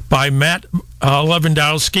Matt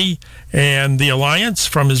Lewandowski and the Alliance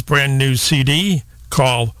from his brand new CD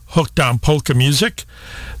called Hooked on Polka Music.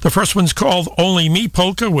 The first one's called Only Me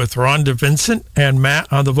Polka with Rhonda Vincent and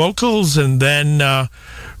Matt on the vocals, and then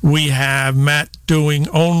we have Matt doing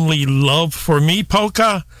Only Love for Me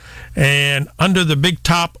Polka, and Under the Big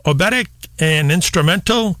Top Obetic, an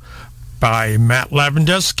instrumental by Matt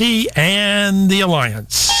Lewandowski and the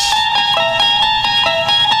Alliance.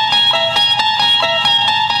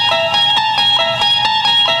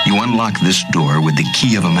 You unlock this door with the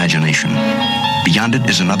key of imagination. Beyond it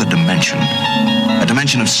is another dimension. A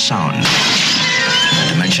dimension of sound. A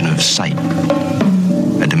dimension of sight.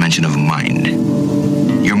 A dimension of mind.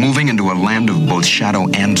 You're moving into a land of both shadow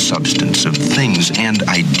and substance, of things and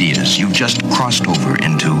ideas. You've just crossed over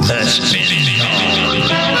into the spin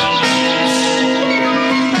zone.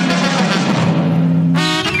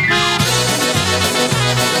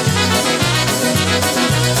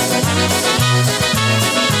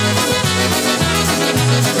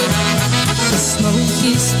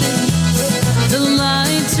 The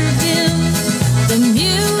lights are dim, the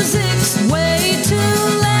music's way too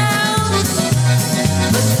loud.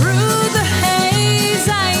 But through the haze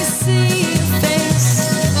I see a face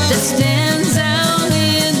that stands out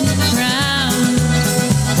in the crowd.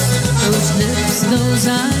 Those lips, those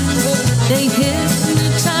eyes, they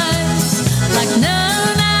hypnotize like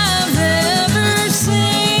none I've ever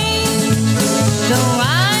seen. Though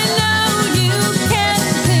I know you can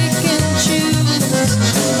pick and choose,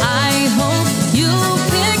 I hope you'll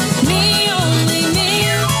pick me, only me.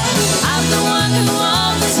 I'm the one who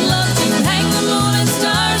always loved you, hang the moon and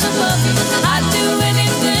stars above you. I'd do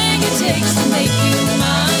anything it takes to make you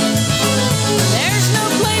mine. There's no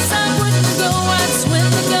place I wouldn't go, I'd swim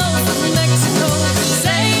the Gulf of Mexico.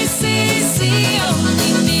 Say, see, see,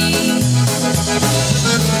 only me.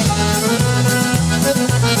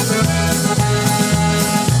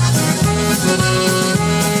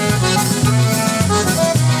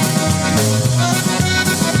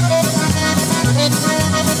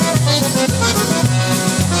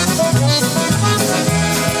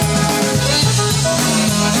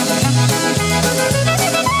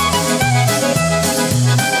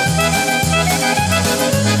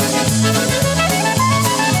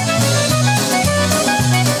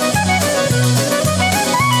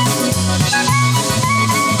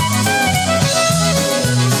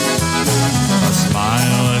 A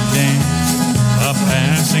smile, a dance, a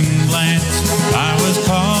passing glance. I was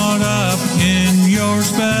caught up in your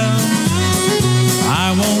spell.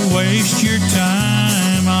 I won't waste your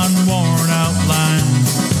time on worn out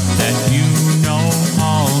lines that you know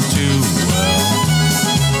all too well.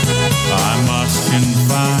 I must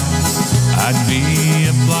confide, I'd be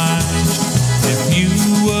obliged if you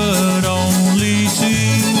would only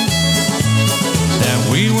see that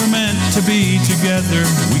we were meant to be together.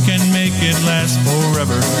 We can make it last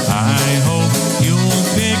forever. I hope you'll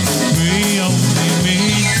pick me, only me.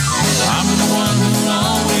 I'm the one who'll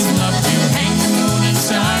always love you, hang the moon and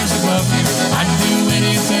stars above you. I'd do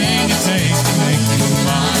anything it takes to make you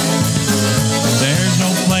mine. There's no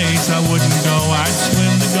place I wouldn't go, I'd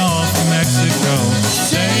swim the Gulf of Mexico.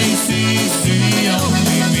 Say, see, see,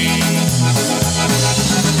 only me.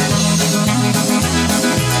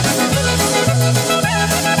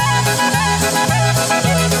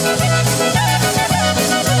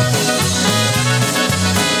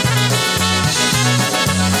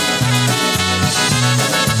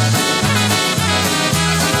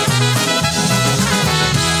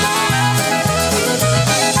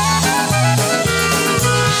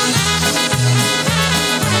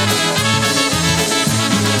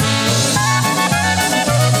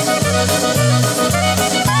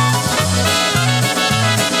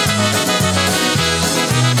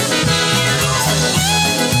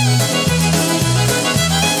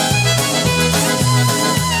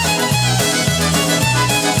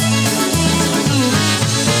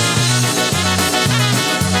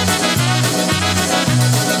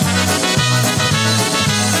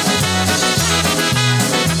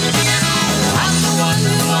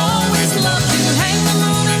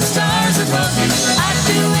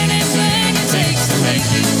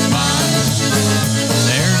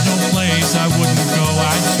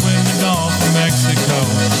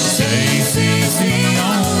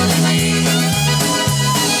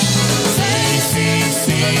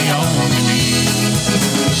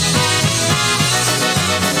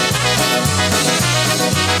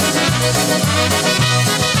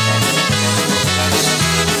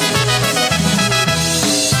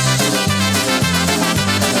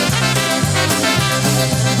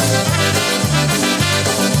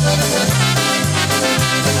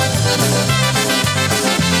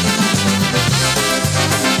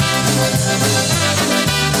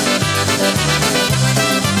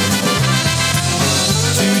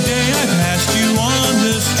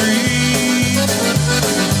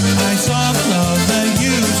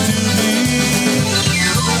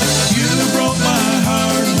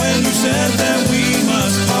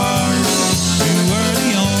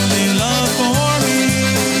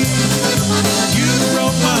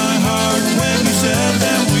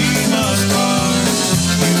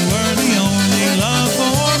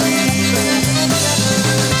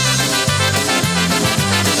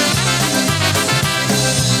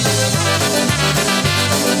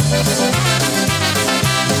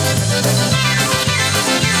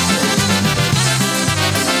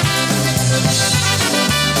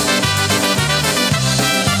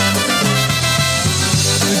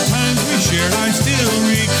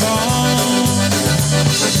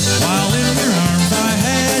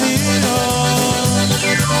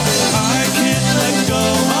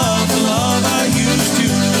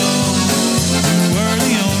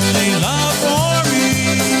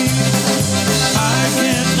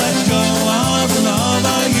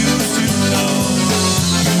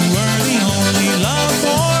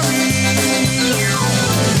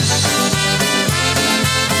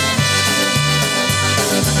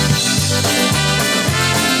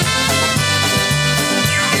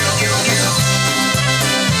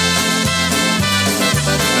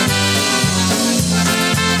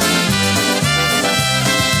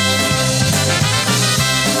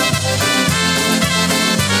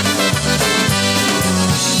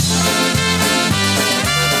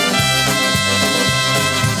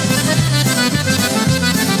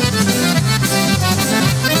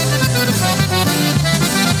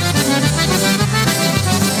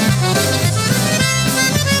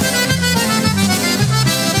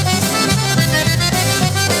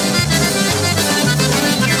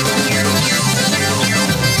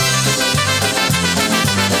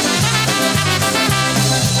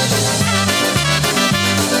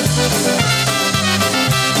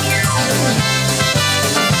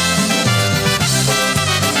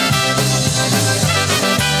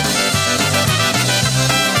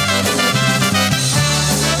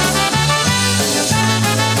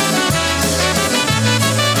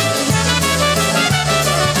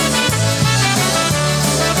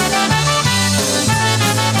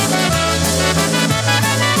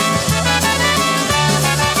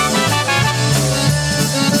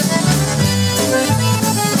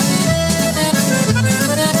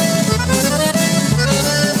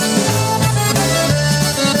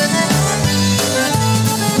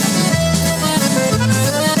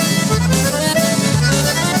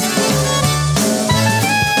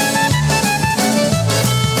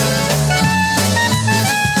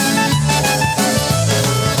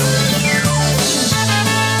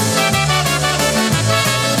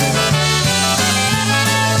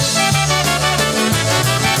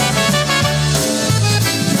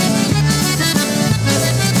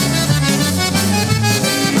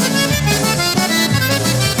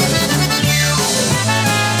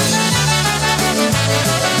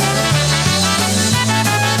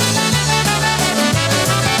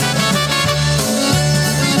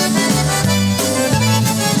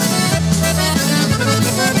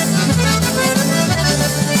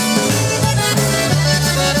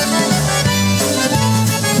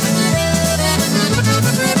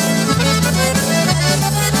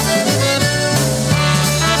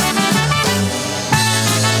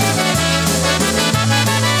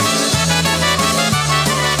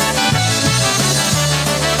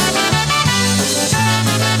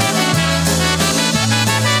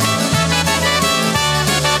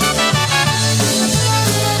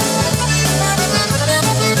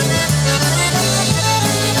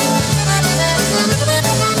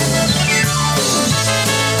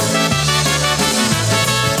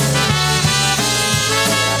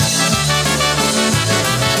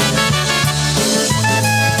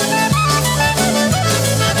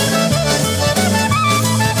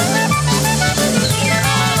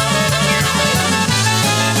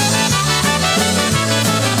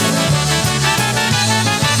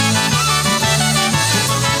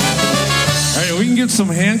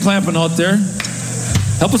 some hand clapping out there.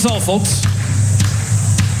 Help us out, folks.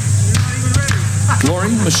 Lori,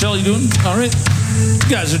 Michelle, you doing all right? You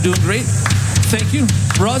guys are doing great. Thank you.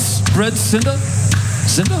 Russ, Brett, Cinda.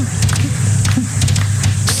 Sid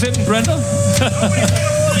and Brenda. All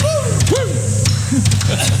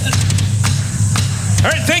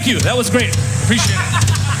right, thank you. That was great. Appreciate it.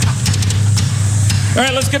 All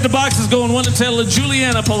right, let's get the boxes going. One to tell the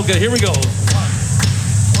Juliana polka. Here we go.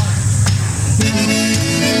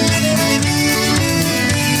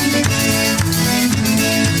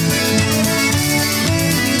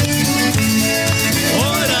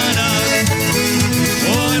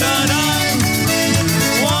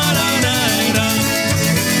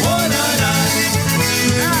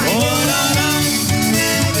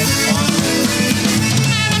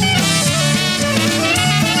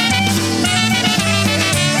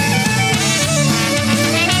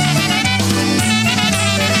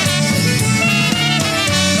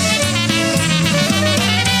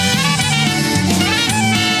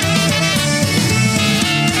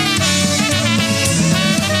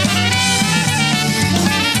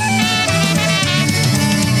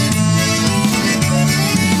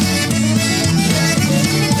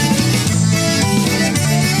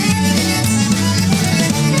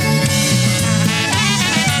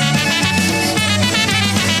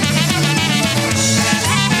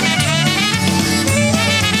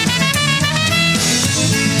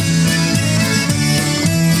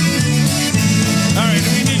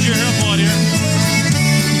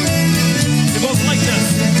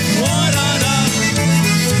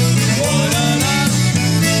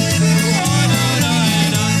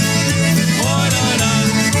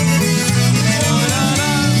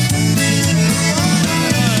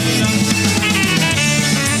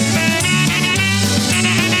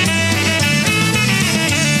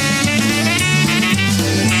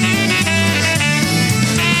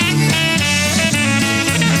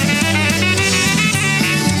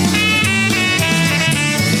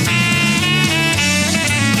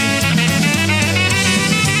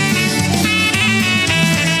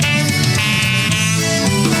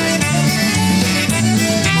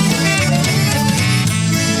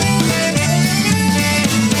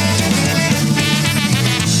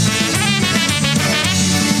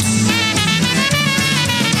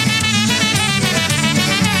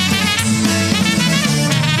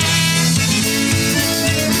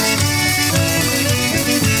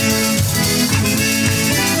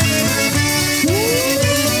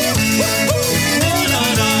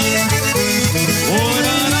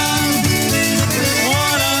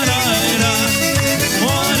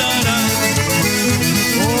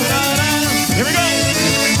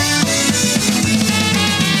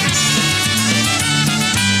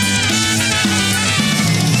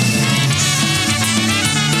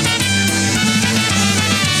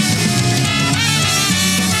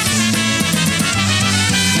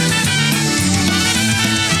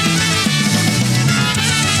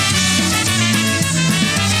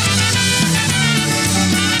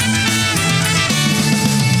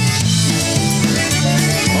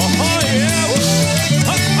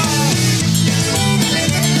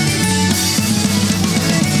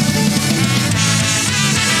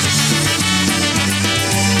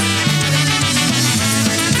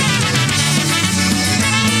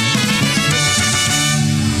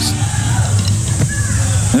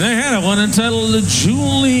 One entitled the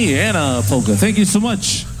Juliana polka. Thank you so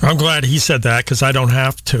much. I'm glad he said that because I don't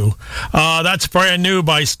have to. That's brand new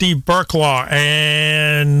by Steve Berklaw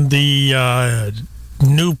and the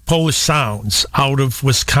New Polish Sounds out of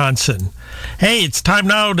Wisconsin. Hey, it's time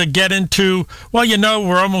now to get into, well, you know,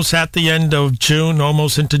 we're almost at the end of June,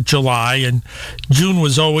 almost into July, and June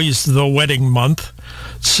was always the wedding month.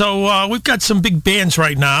 So we've got some big bands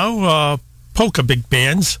right now, polka big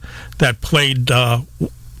bands that played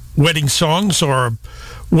wedding songs or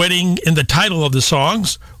wedding in the title of the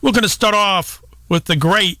songs. We're going to start off with the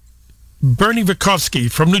great Bernie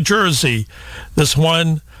Vikovsky from New Jersey. This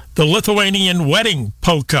one, the Lithuanian Wedding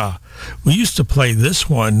Polka. We used to play this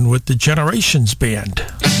one with the Generations Band.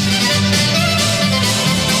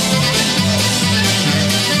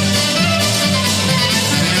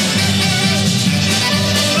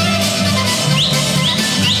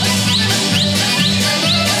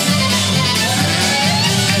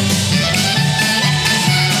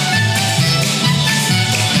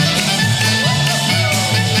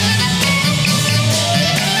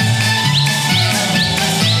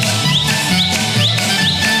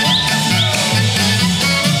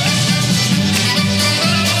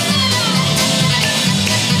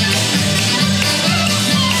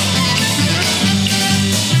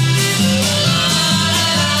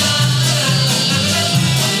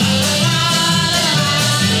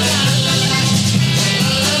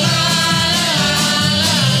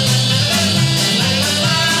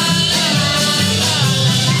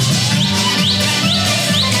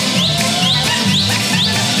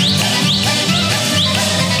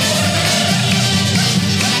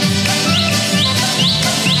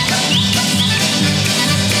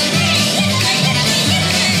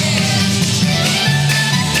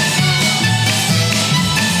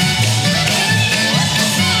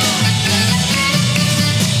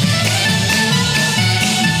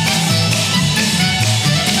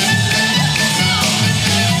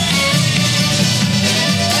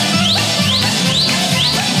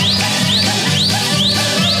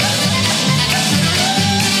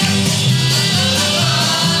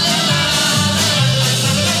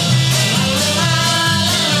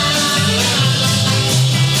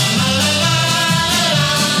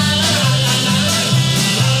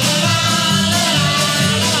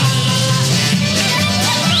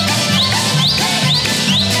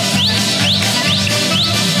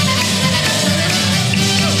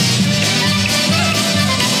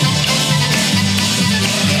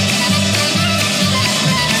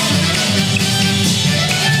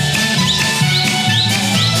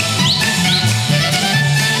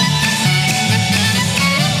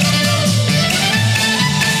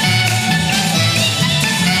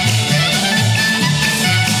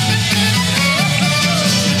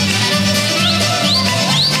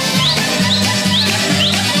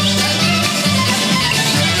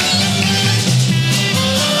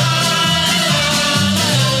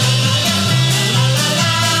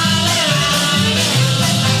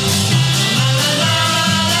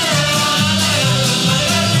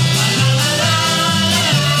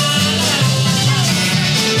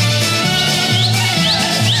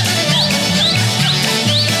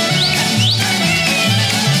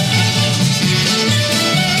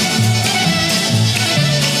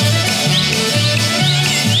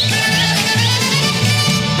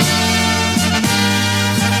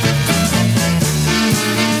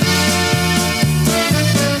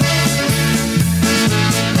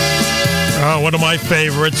 one of my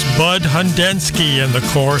favorites, Bud Hundensky and the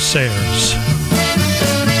Corsairs.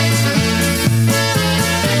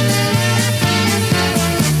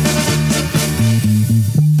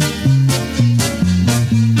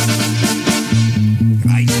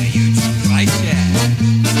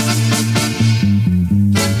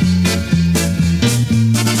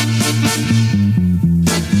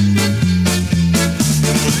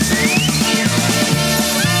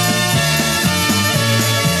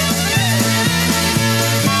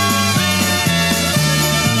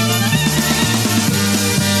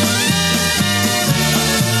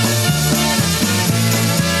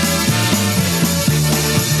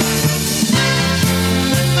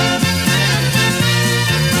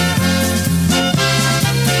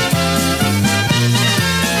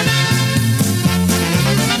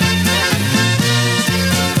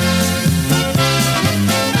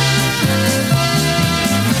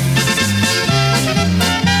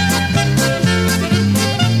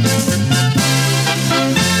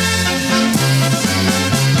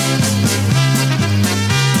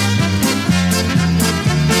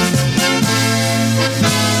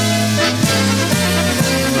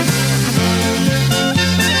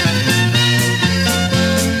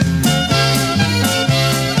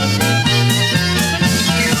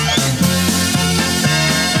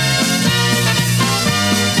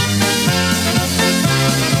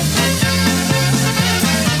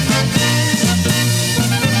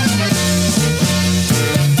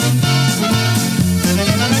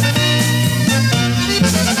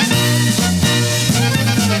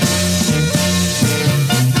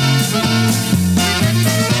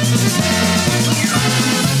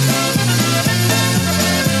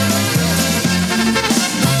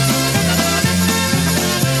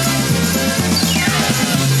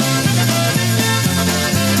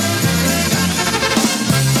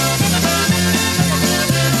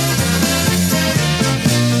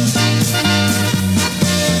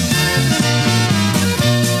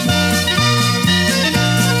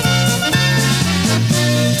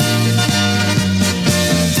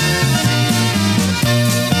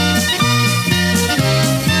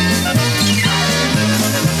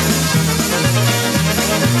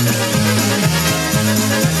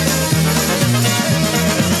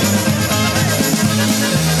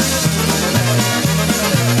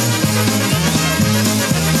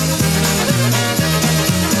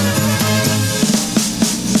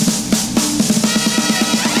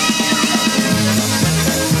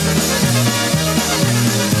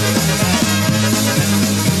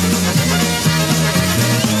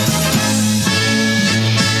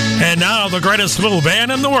 And now the greatest little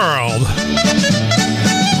band in the world.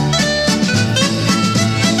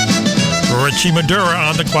 Richie Madura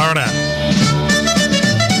on the clarinet.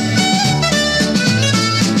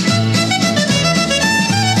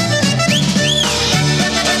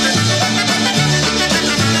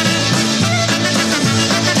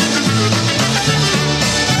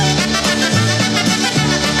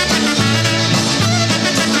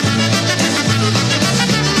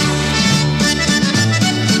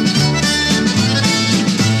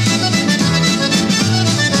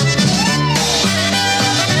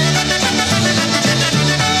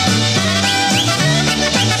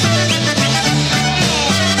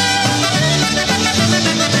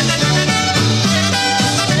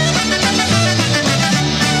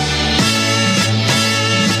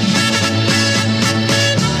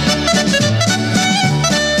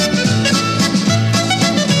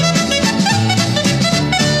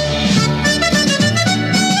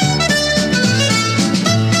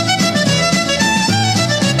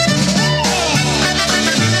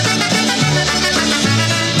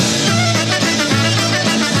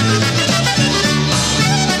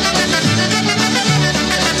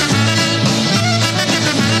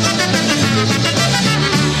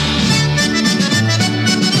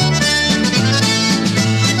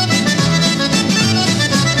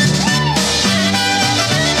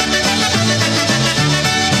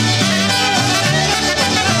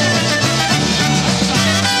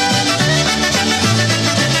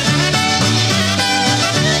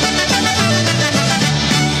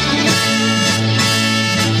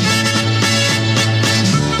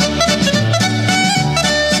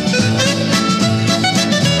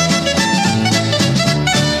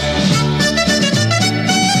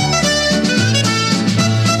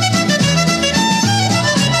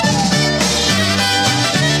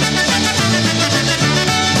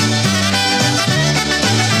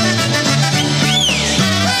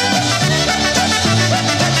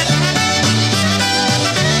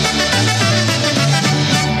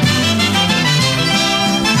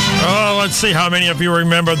 see how many of you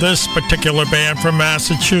remember this particular band from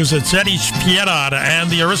Massachusetts, Eddie Fiera and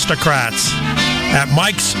the Aristocrats at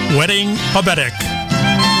Mike's Wedding Obetic.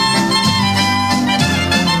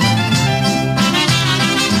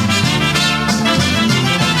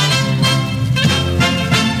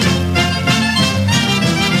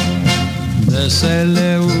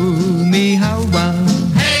 Wesele u Michała,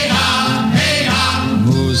 hej ha, hej ha.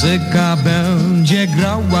 Muzyka będzie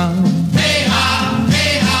grała, hej ha,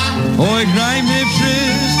 hej ha. Oj, grajmy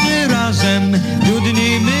wszyscy razem,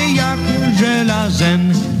 dudnijmy jak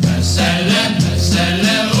żelazem. Wesele,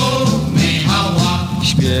 wesele u Michała,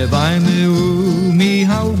 śpiewajmy u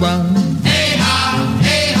Michała, hej ha,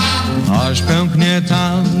 hej ha. Aż pęknie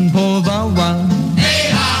tam powała,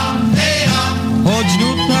 hej ha, hej ha. Choć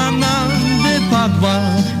nuta nam wypadła,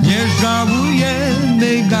 nie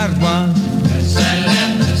żałujemy gardła.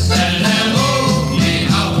 Wesele, wesele u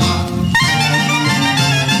Michała.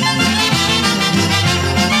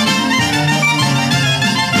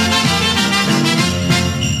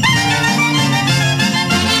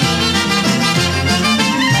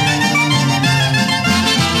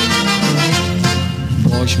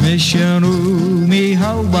 Pośmiej się u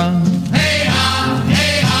Michała, hej ha,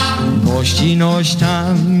 hej ha. Gościność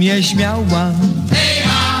tam nieśmiała, hej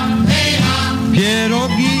ha, hej ha.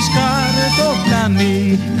 Pierogi z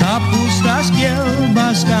kartoflami, kapusta z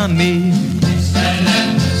kiełbaskami. Wesele,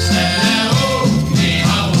 wesele u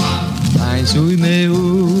Michała. Tańcujmy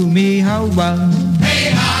u Michała,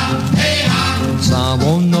 hej ha, hej ha.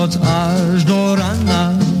 Całą noc aż do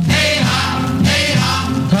rana, hej ha, hej ha.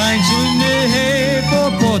 Tańcujmy hej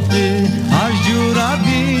popoty, aż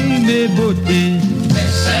dziurawimy buty.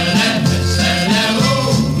 Wesele, wesele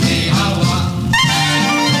u Michała.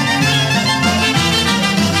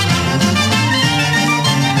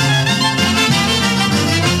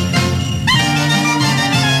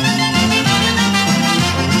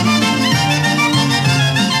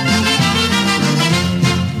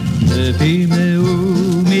 Wypijmy u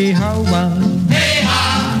Michała, hej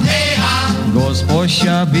ha, hej ha.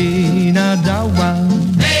 Gosposia wina dała,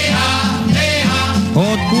 hej ha, hej ha.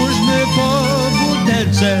 Odpuśćmy po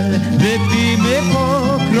butelce, wypijmy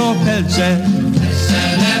po kropelce.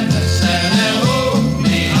 Wesele, wesele u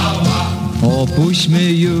Michała. Opuśćmy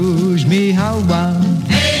już Michała,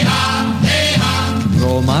 hej ha, hej ha.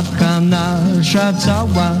 Gromadka nasza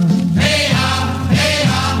cała, hej ha, hej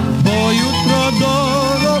ha. Bo jutro do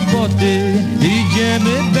roboty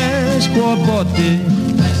idziemy bez kłopoty.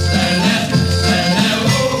 Wesele, wesele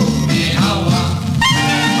u Michała.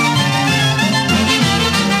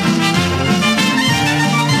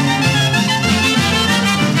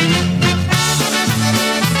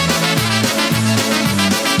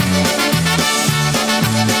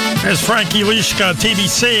 There's Frankie Lishka,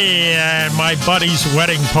 TBC, and My Buddy's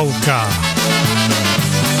Wedding Polka.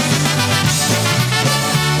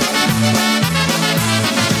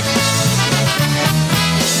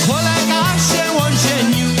 Kolega się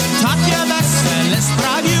łączeniu, takie wesele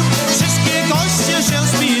sprawił. Wszystkie goście się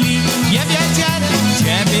spili, nie wiedzieli,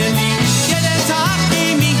 gdzie byli. Kiedy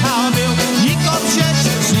taki Michał był, nikt go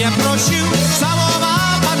przecież nie prosił.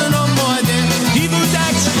 Całował panną młody i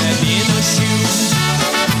wódeczkę wynosił.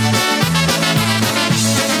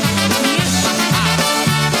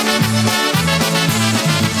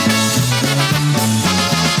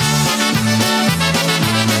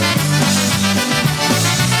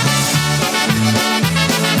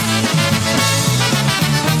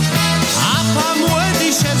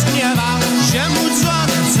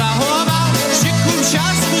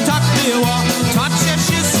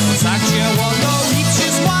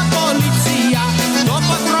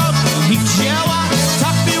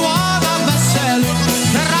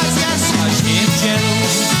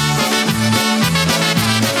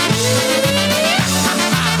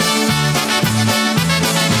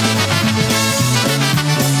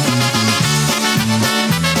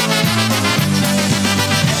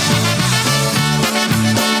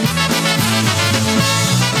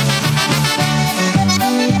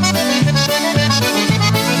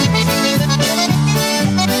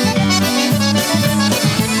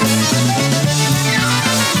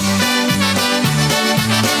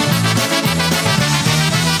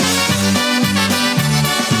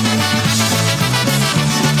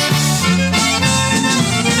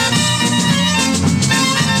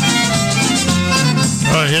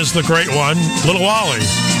 Here's the great one, Little Wally.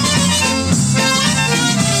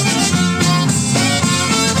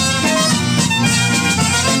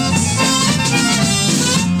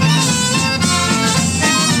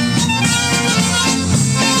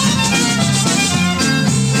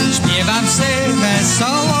 Śpiewam se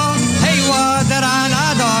wesoło, hej, od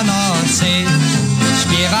rana do nocy.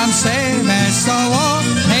 nam se wesoło,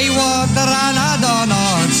 hej, od rana do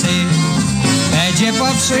nocy. Będzie po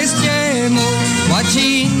wszystkiemu,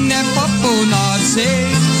 godzinę po północy.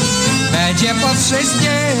 Będzie po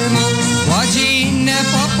wszystkiemu, godzinę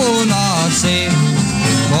po północy.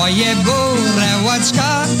 Moje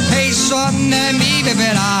burełeczka, hej, żonę mi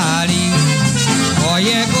wybierali.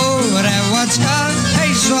 Moje burełeczka,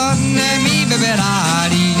 hej, żonę mi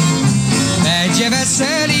wybierali. Będzie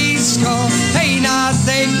weselisko, hej, na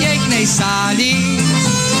tej pięknej sali.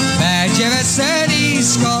 Będzie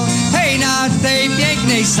weselisko, hej, na tej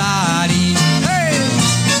pięknej sali. Hej!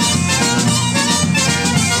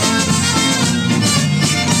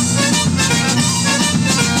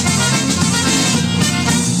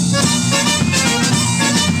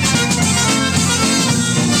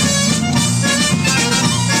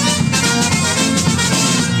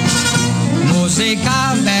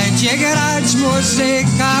 Muzyka będzie grać,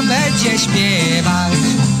 muzyka będzie śpiewać.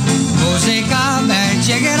 Muzyka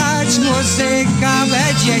będzie grać, muzyka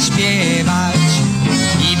będzie śpiewać.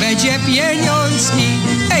 I będzie pieniążki,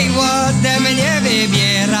 hej, ode mnie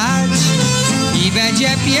wybierać. I będzie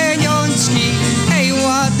pieniążki, hej,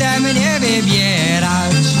 ode mnie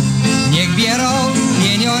wybierać. Niech bierą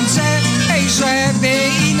pieniądze, hej, żeby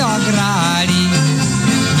ino grali.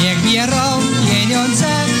 Niech bierą pieniądze,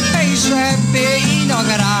 hej, żeby ino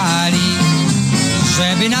grali.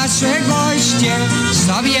 Żeby nasze goście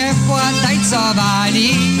sobie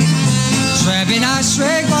potańcowali. Żeby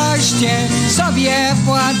nasze goście sobie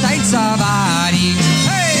potańcowali.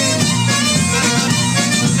 Hej!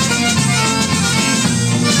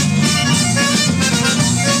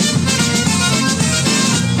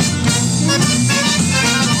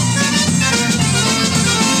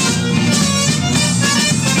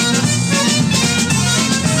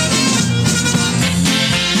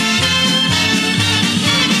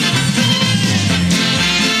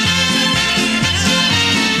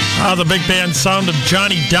 The big band sound of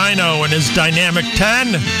Johnny Dino and his Dynamic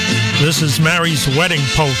 10. This is Mary's Wedding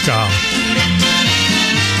Polka.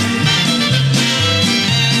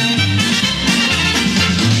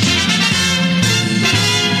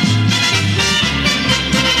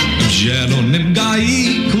 W zielonym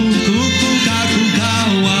gaiku kukuka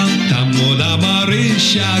kukała, tam młoda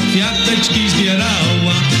Marysia kwiateczki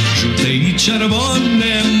zbierała. Żółte i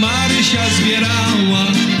czerwone Marysia zbierała,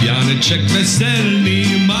 wianeczek weselny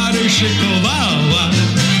Mary szykowała.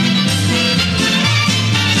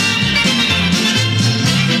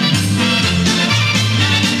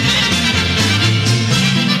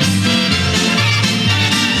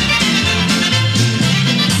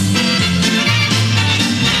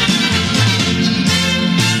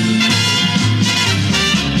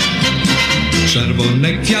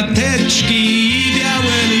 Czerwone kwiateczki i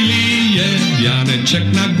białe lilie, wianeczek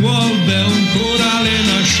na głowę, korale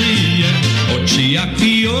na szyję. Oczy jak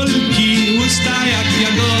fiolki, usta jak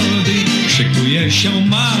jagody, szykuje się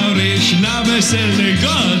Maryś na weselne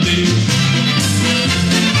gody.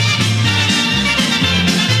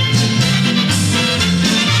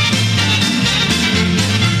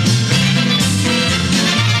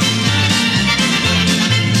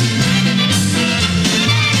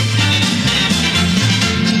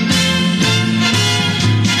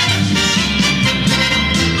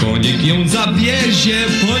 Niech ją zawiezie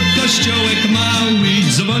pod kościołek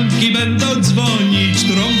mały, dzwonki będą dzwonić,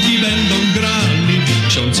 trąbki będą grali.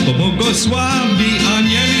 Ksiądz pobłogosławi,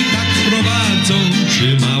 anieli tak wprowadzą,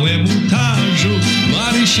 przy małym ołtarzu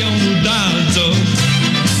Marysię udadzą.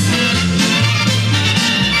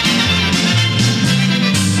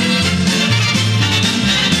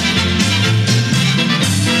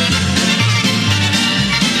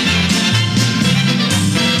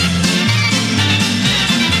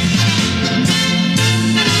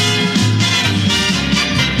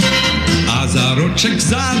 Za roczek,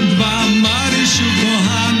 za dwa, Marysiu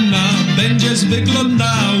kochana, będziesz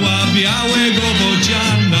wyglądała białego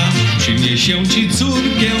bodziana. Przyniesie ci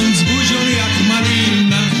córkę z buzią jak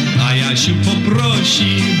malina, a Jasiu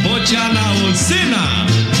poprosi bociana o syna.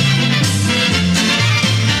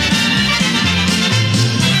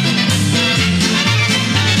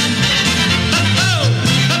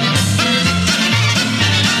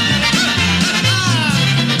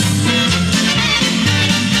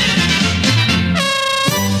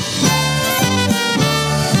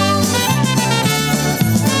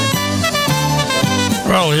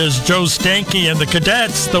 Well, here's Joe Stanky and the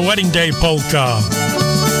Cadets, the Wedding Day Polka.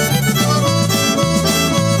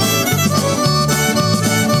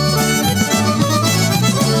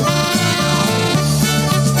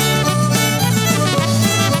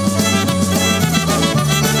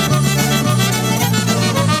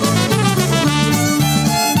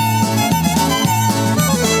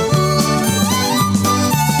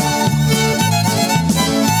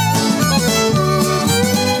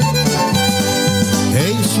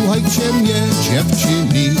 słuchajcie mnie,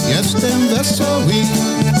 dziewczyny, jestem wesoły.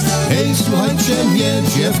 Hej, słuchajcie mnie,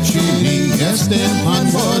 dziewczyny, jestem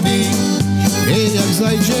pan młody. Hej, jak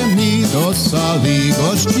zajdzie mi do sali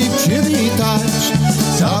gości przywitać,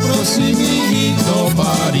 zaprosimy ich do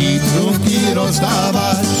bari trunki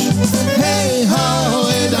rozdawać. Hej, ha,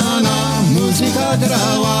 dana, muzyka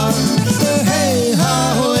grała. Hej,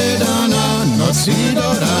 ha, dana, nocy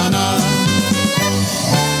do rana.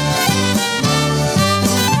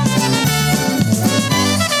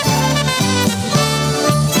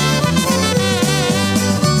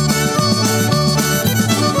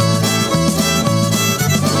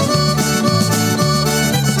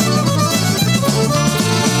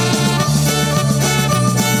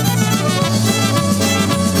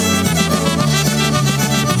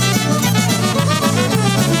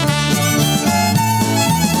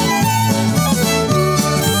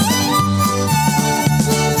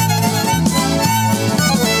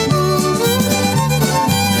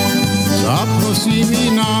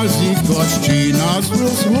 Zaprosimy nas i gości nas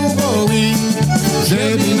rozmówili,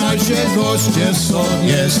 żeby nasi goście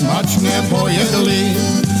sobie smacznie pojedli.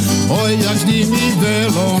 Oj, jak z nimi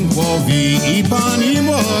wyląkowi i pani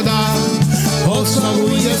młoda,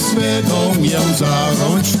 pocałuje swego, mię za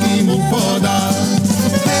rączki mu poda.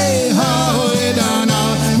 Hej, ha,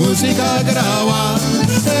 dana, muzyka grała.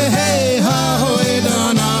 Hej, ha,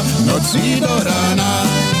 dana, nocy do rana.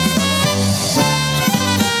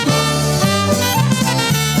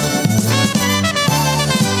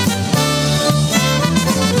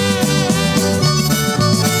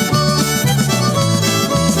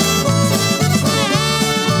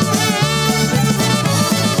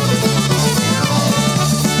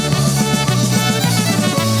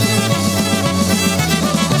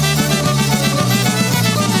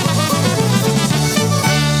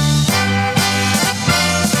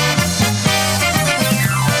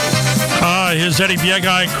 Here's Eddie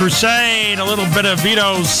Biegaj Crusade, a little bit of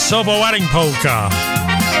Vito's Silver Wedding Polka.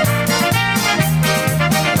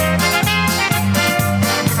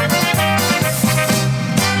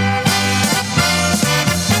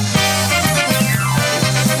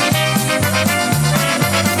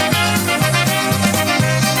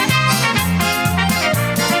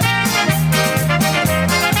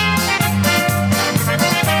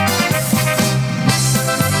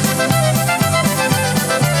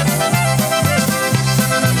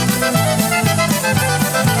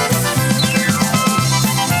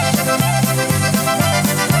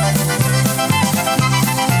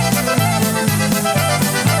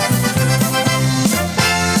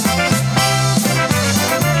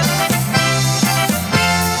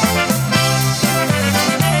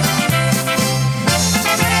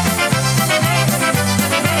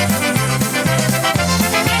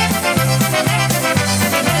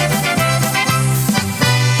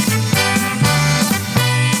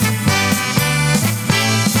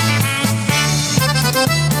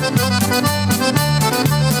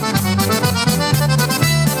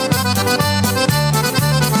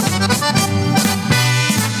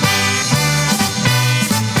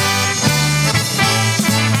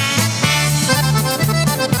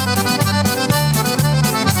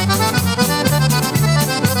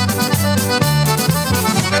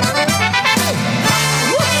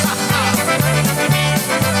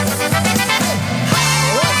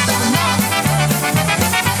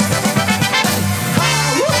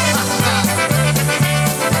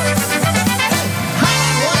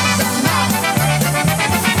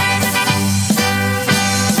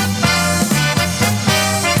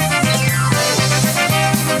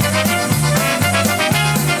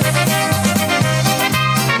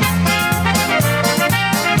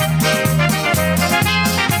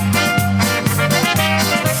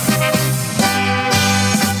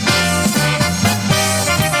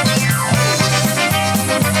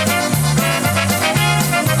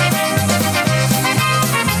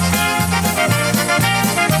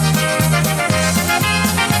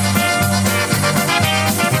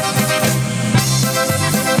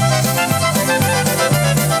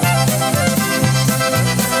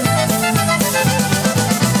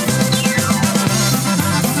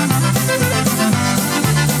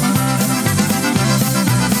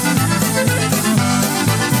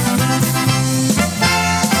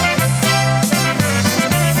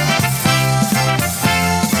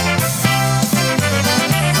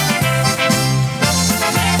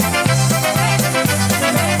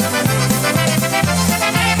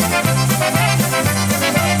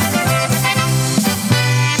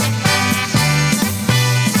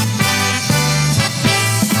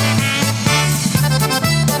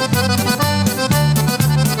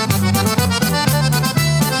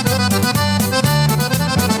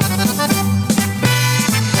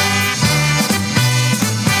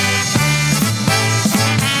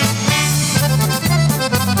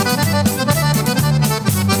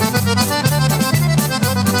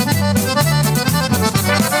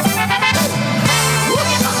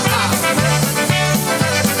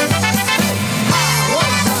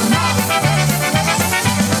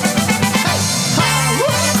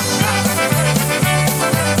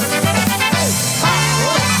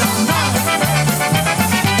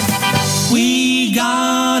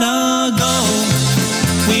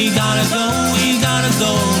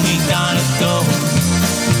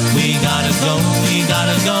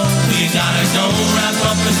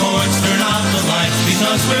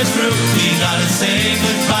 because we're through. We gotta say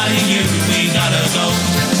goodbye to you. We gotta go.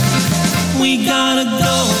 We gotta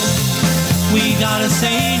go. We gotta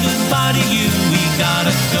say goodbye to you. We gotta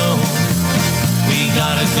go. We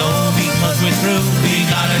gotta go because we're through. We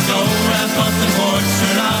gotta go. Wrap up the cords,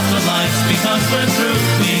 turn off the lights because we're through.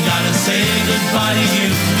 We gotta say goodbye to you.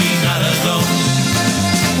 We gotta go.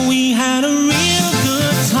 We had a real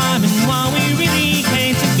good time, and while we really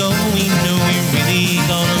hate to go, we knew we really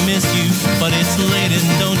gonna miss you. But it's late, and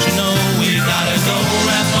don't you know we gotta go.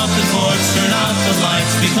 Wrap up the cords, turn off the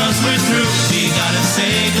lights because we're through. We gotta say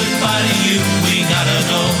goodbye to you. We gotta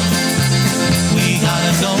go. We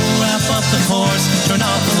gotta go. Wrap up the cords, turn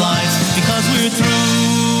off the lights because we're through.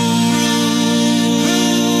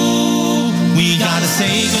 We gotta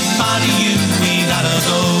say goodbye to you. We gotta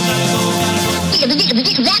go.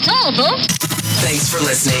 That's all, folks. Thanks for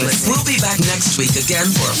listening. We'll be back next week again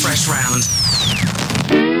for a fresh round.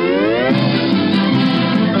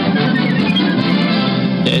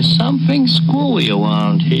 There's something screwy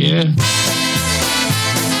around here.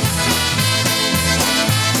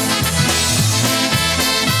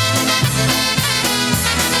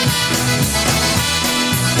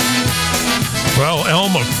 Well,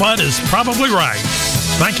 Elmer Fudd is probably right.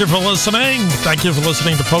 Thank you for listening. Thank you for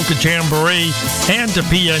listening to Polka Jamboree and to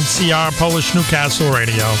PNCR Polish Newcastle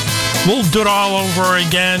Radio. We'll do it all over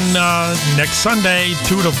again next Sunday,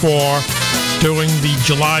 2 to 4, doing the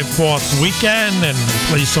July 4th weekend and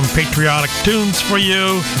play some patriotic tunes for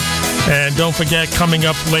you. And don't forget, coming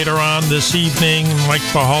up later on this evening, Mike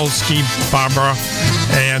Paholski, Barbara,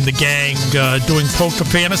 and the gang doing Polka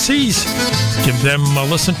Fantasies. Give them a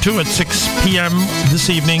listen to at 6 p.m. this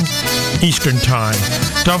evening, Eastern Time.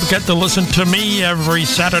 Don't forget to listen to me every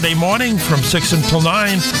Saturday morning from 6 until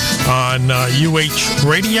 9 on UH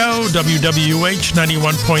Radio, WWH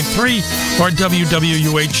 91.3, or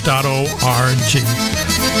WWUH.org.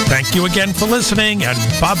 Thank you again for listening, and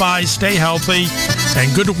bye-bye. Stay healthy,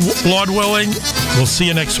 and good Lord willing, we'll see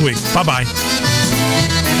you next week. Bye-bye.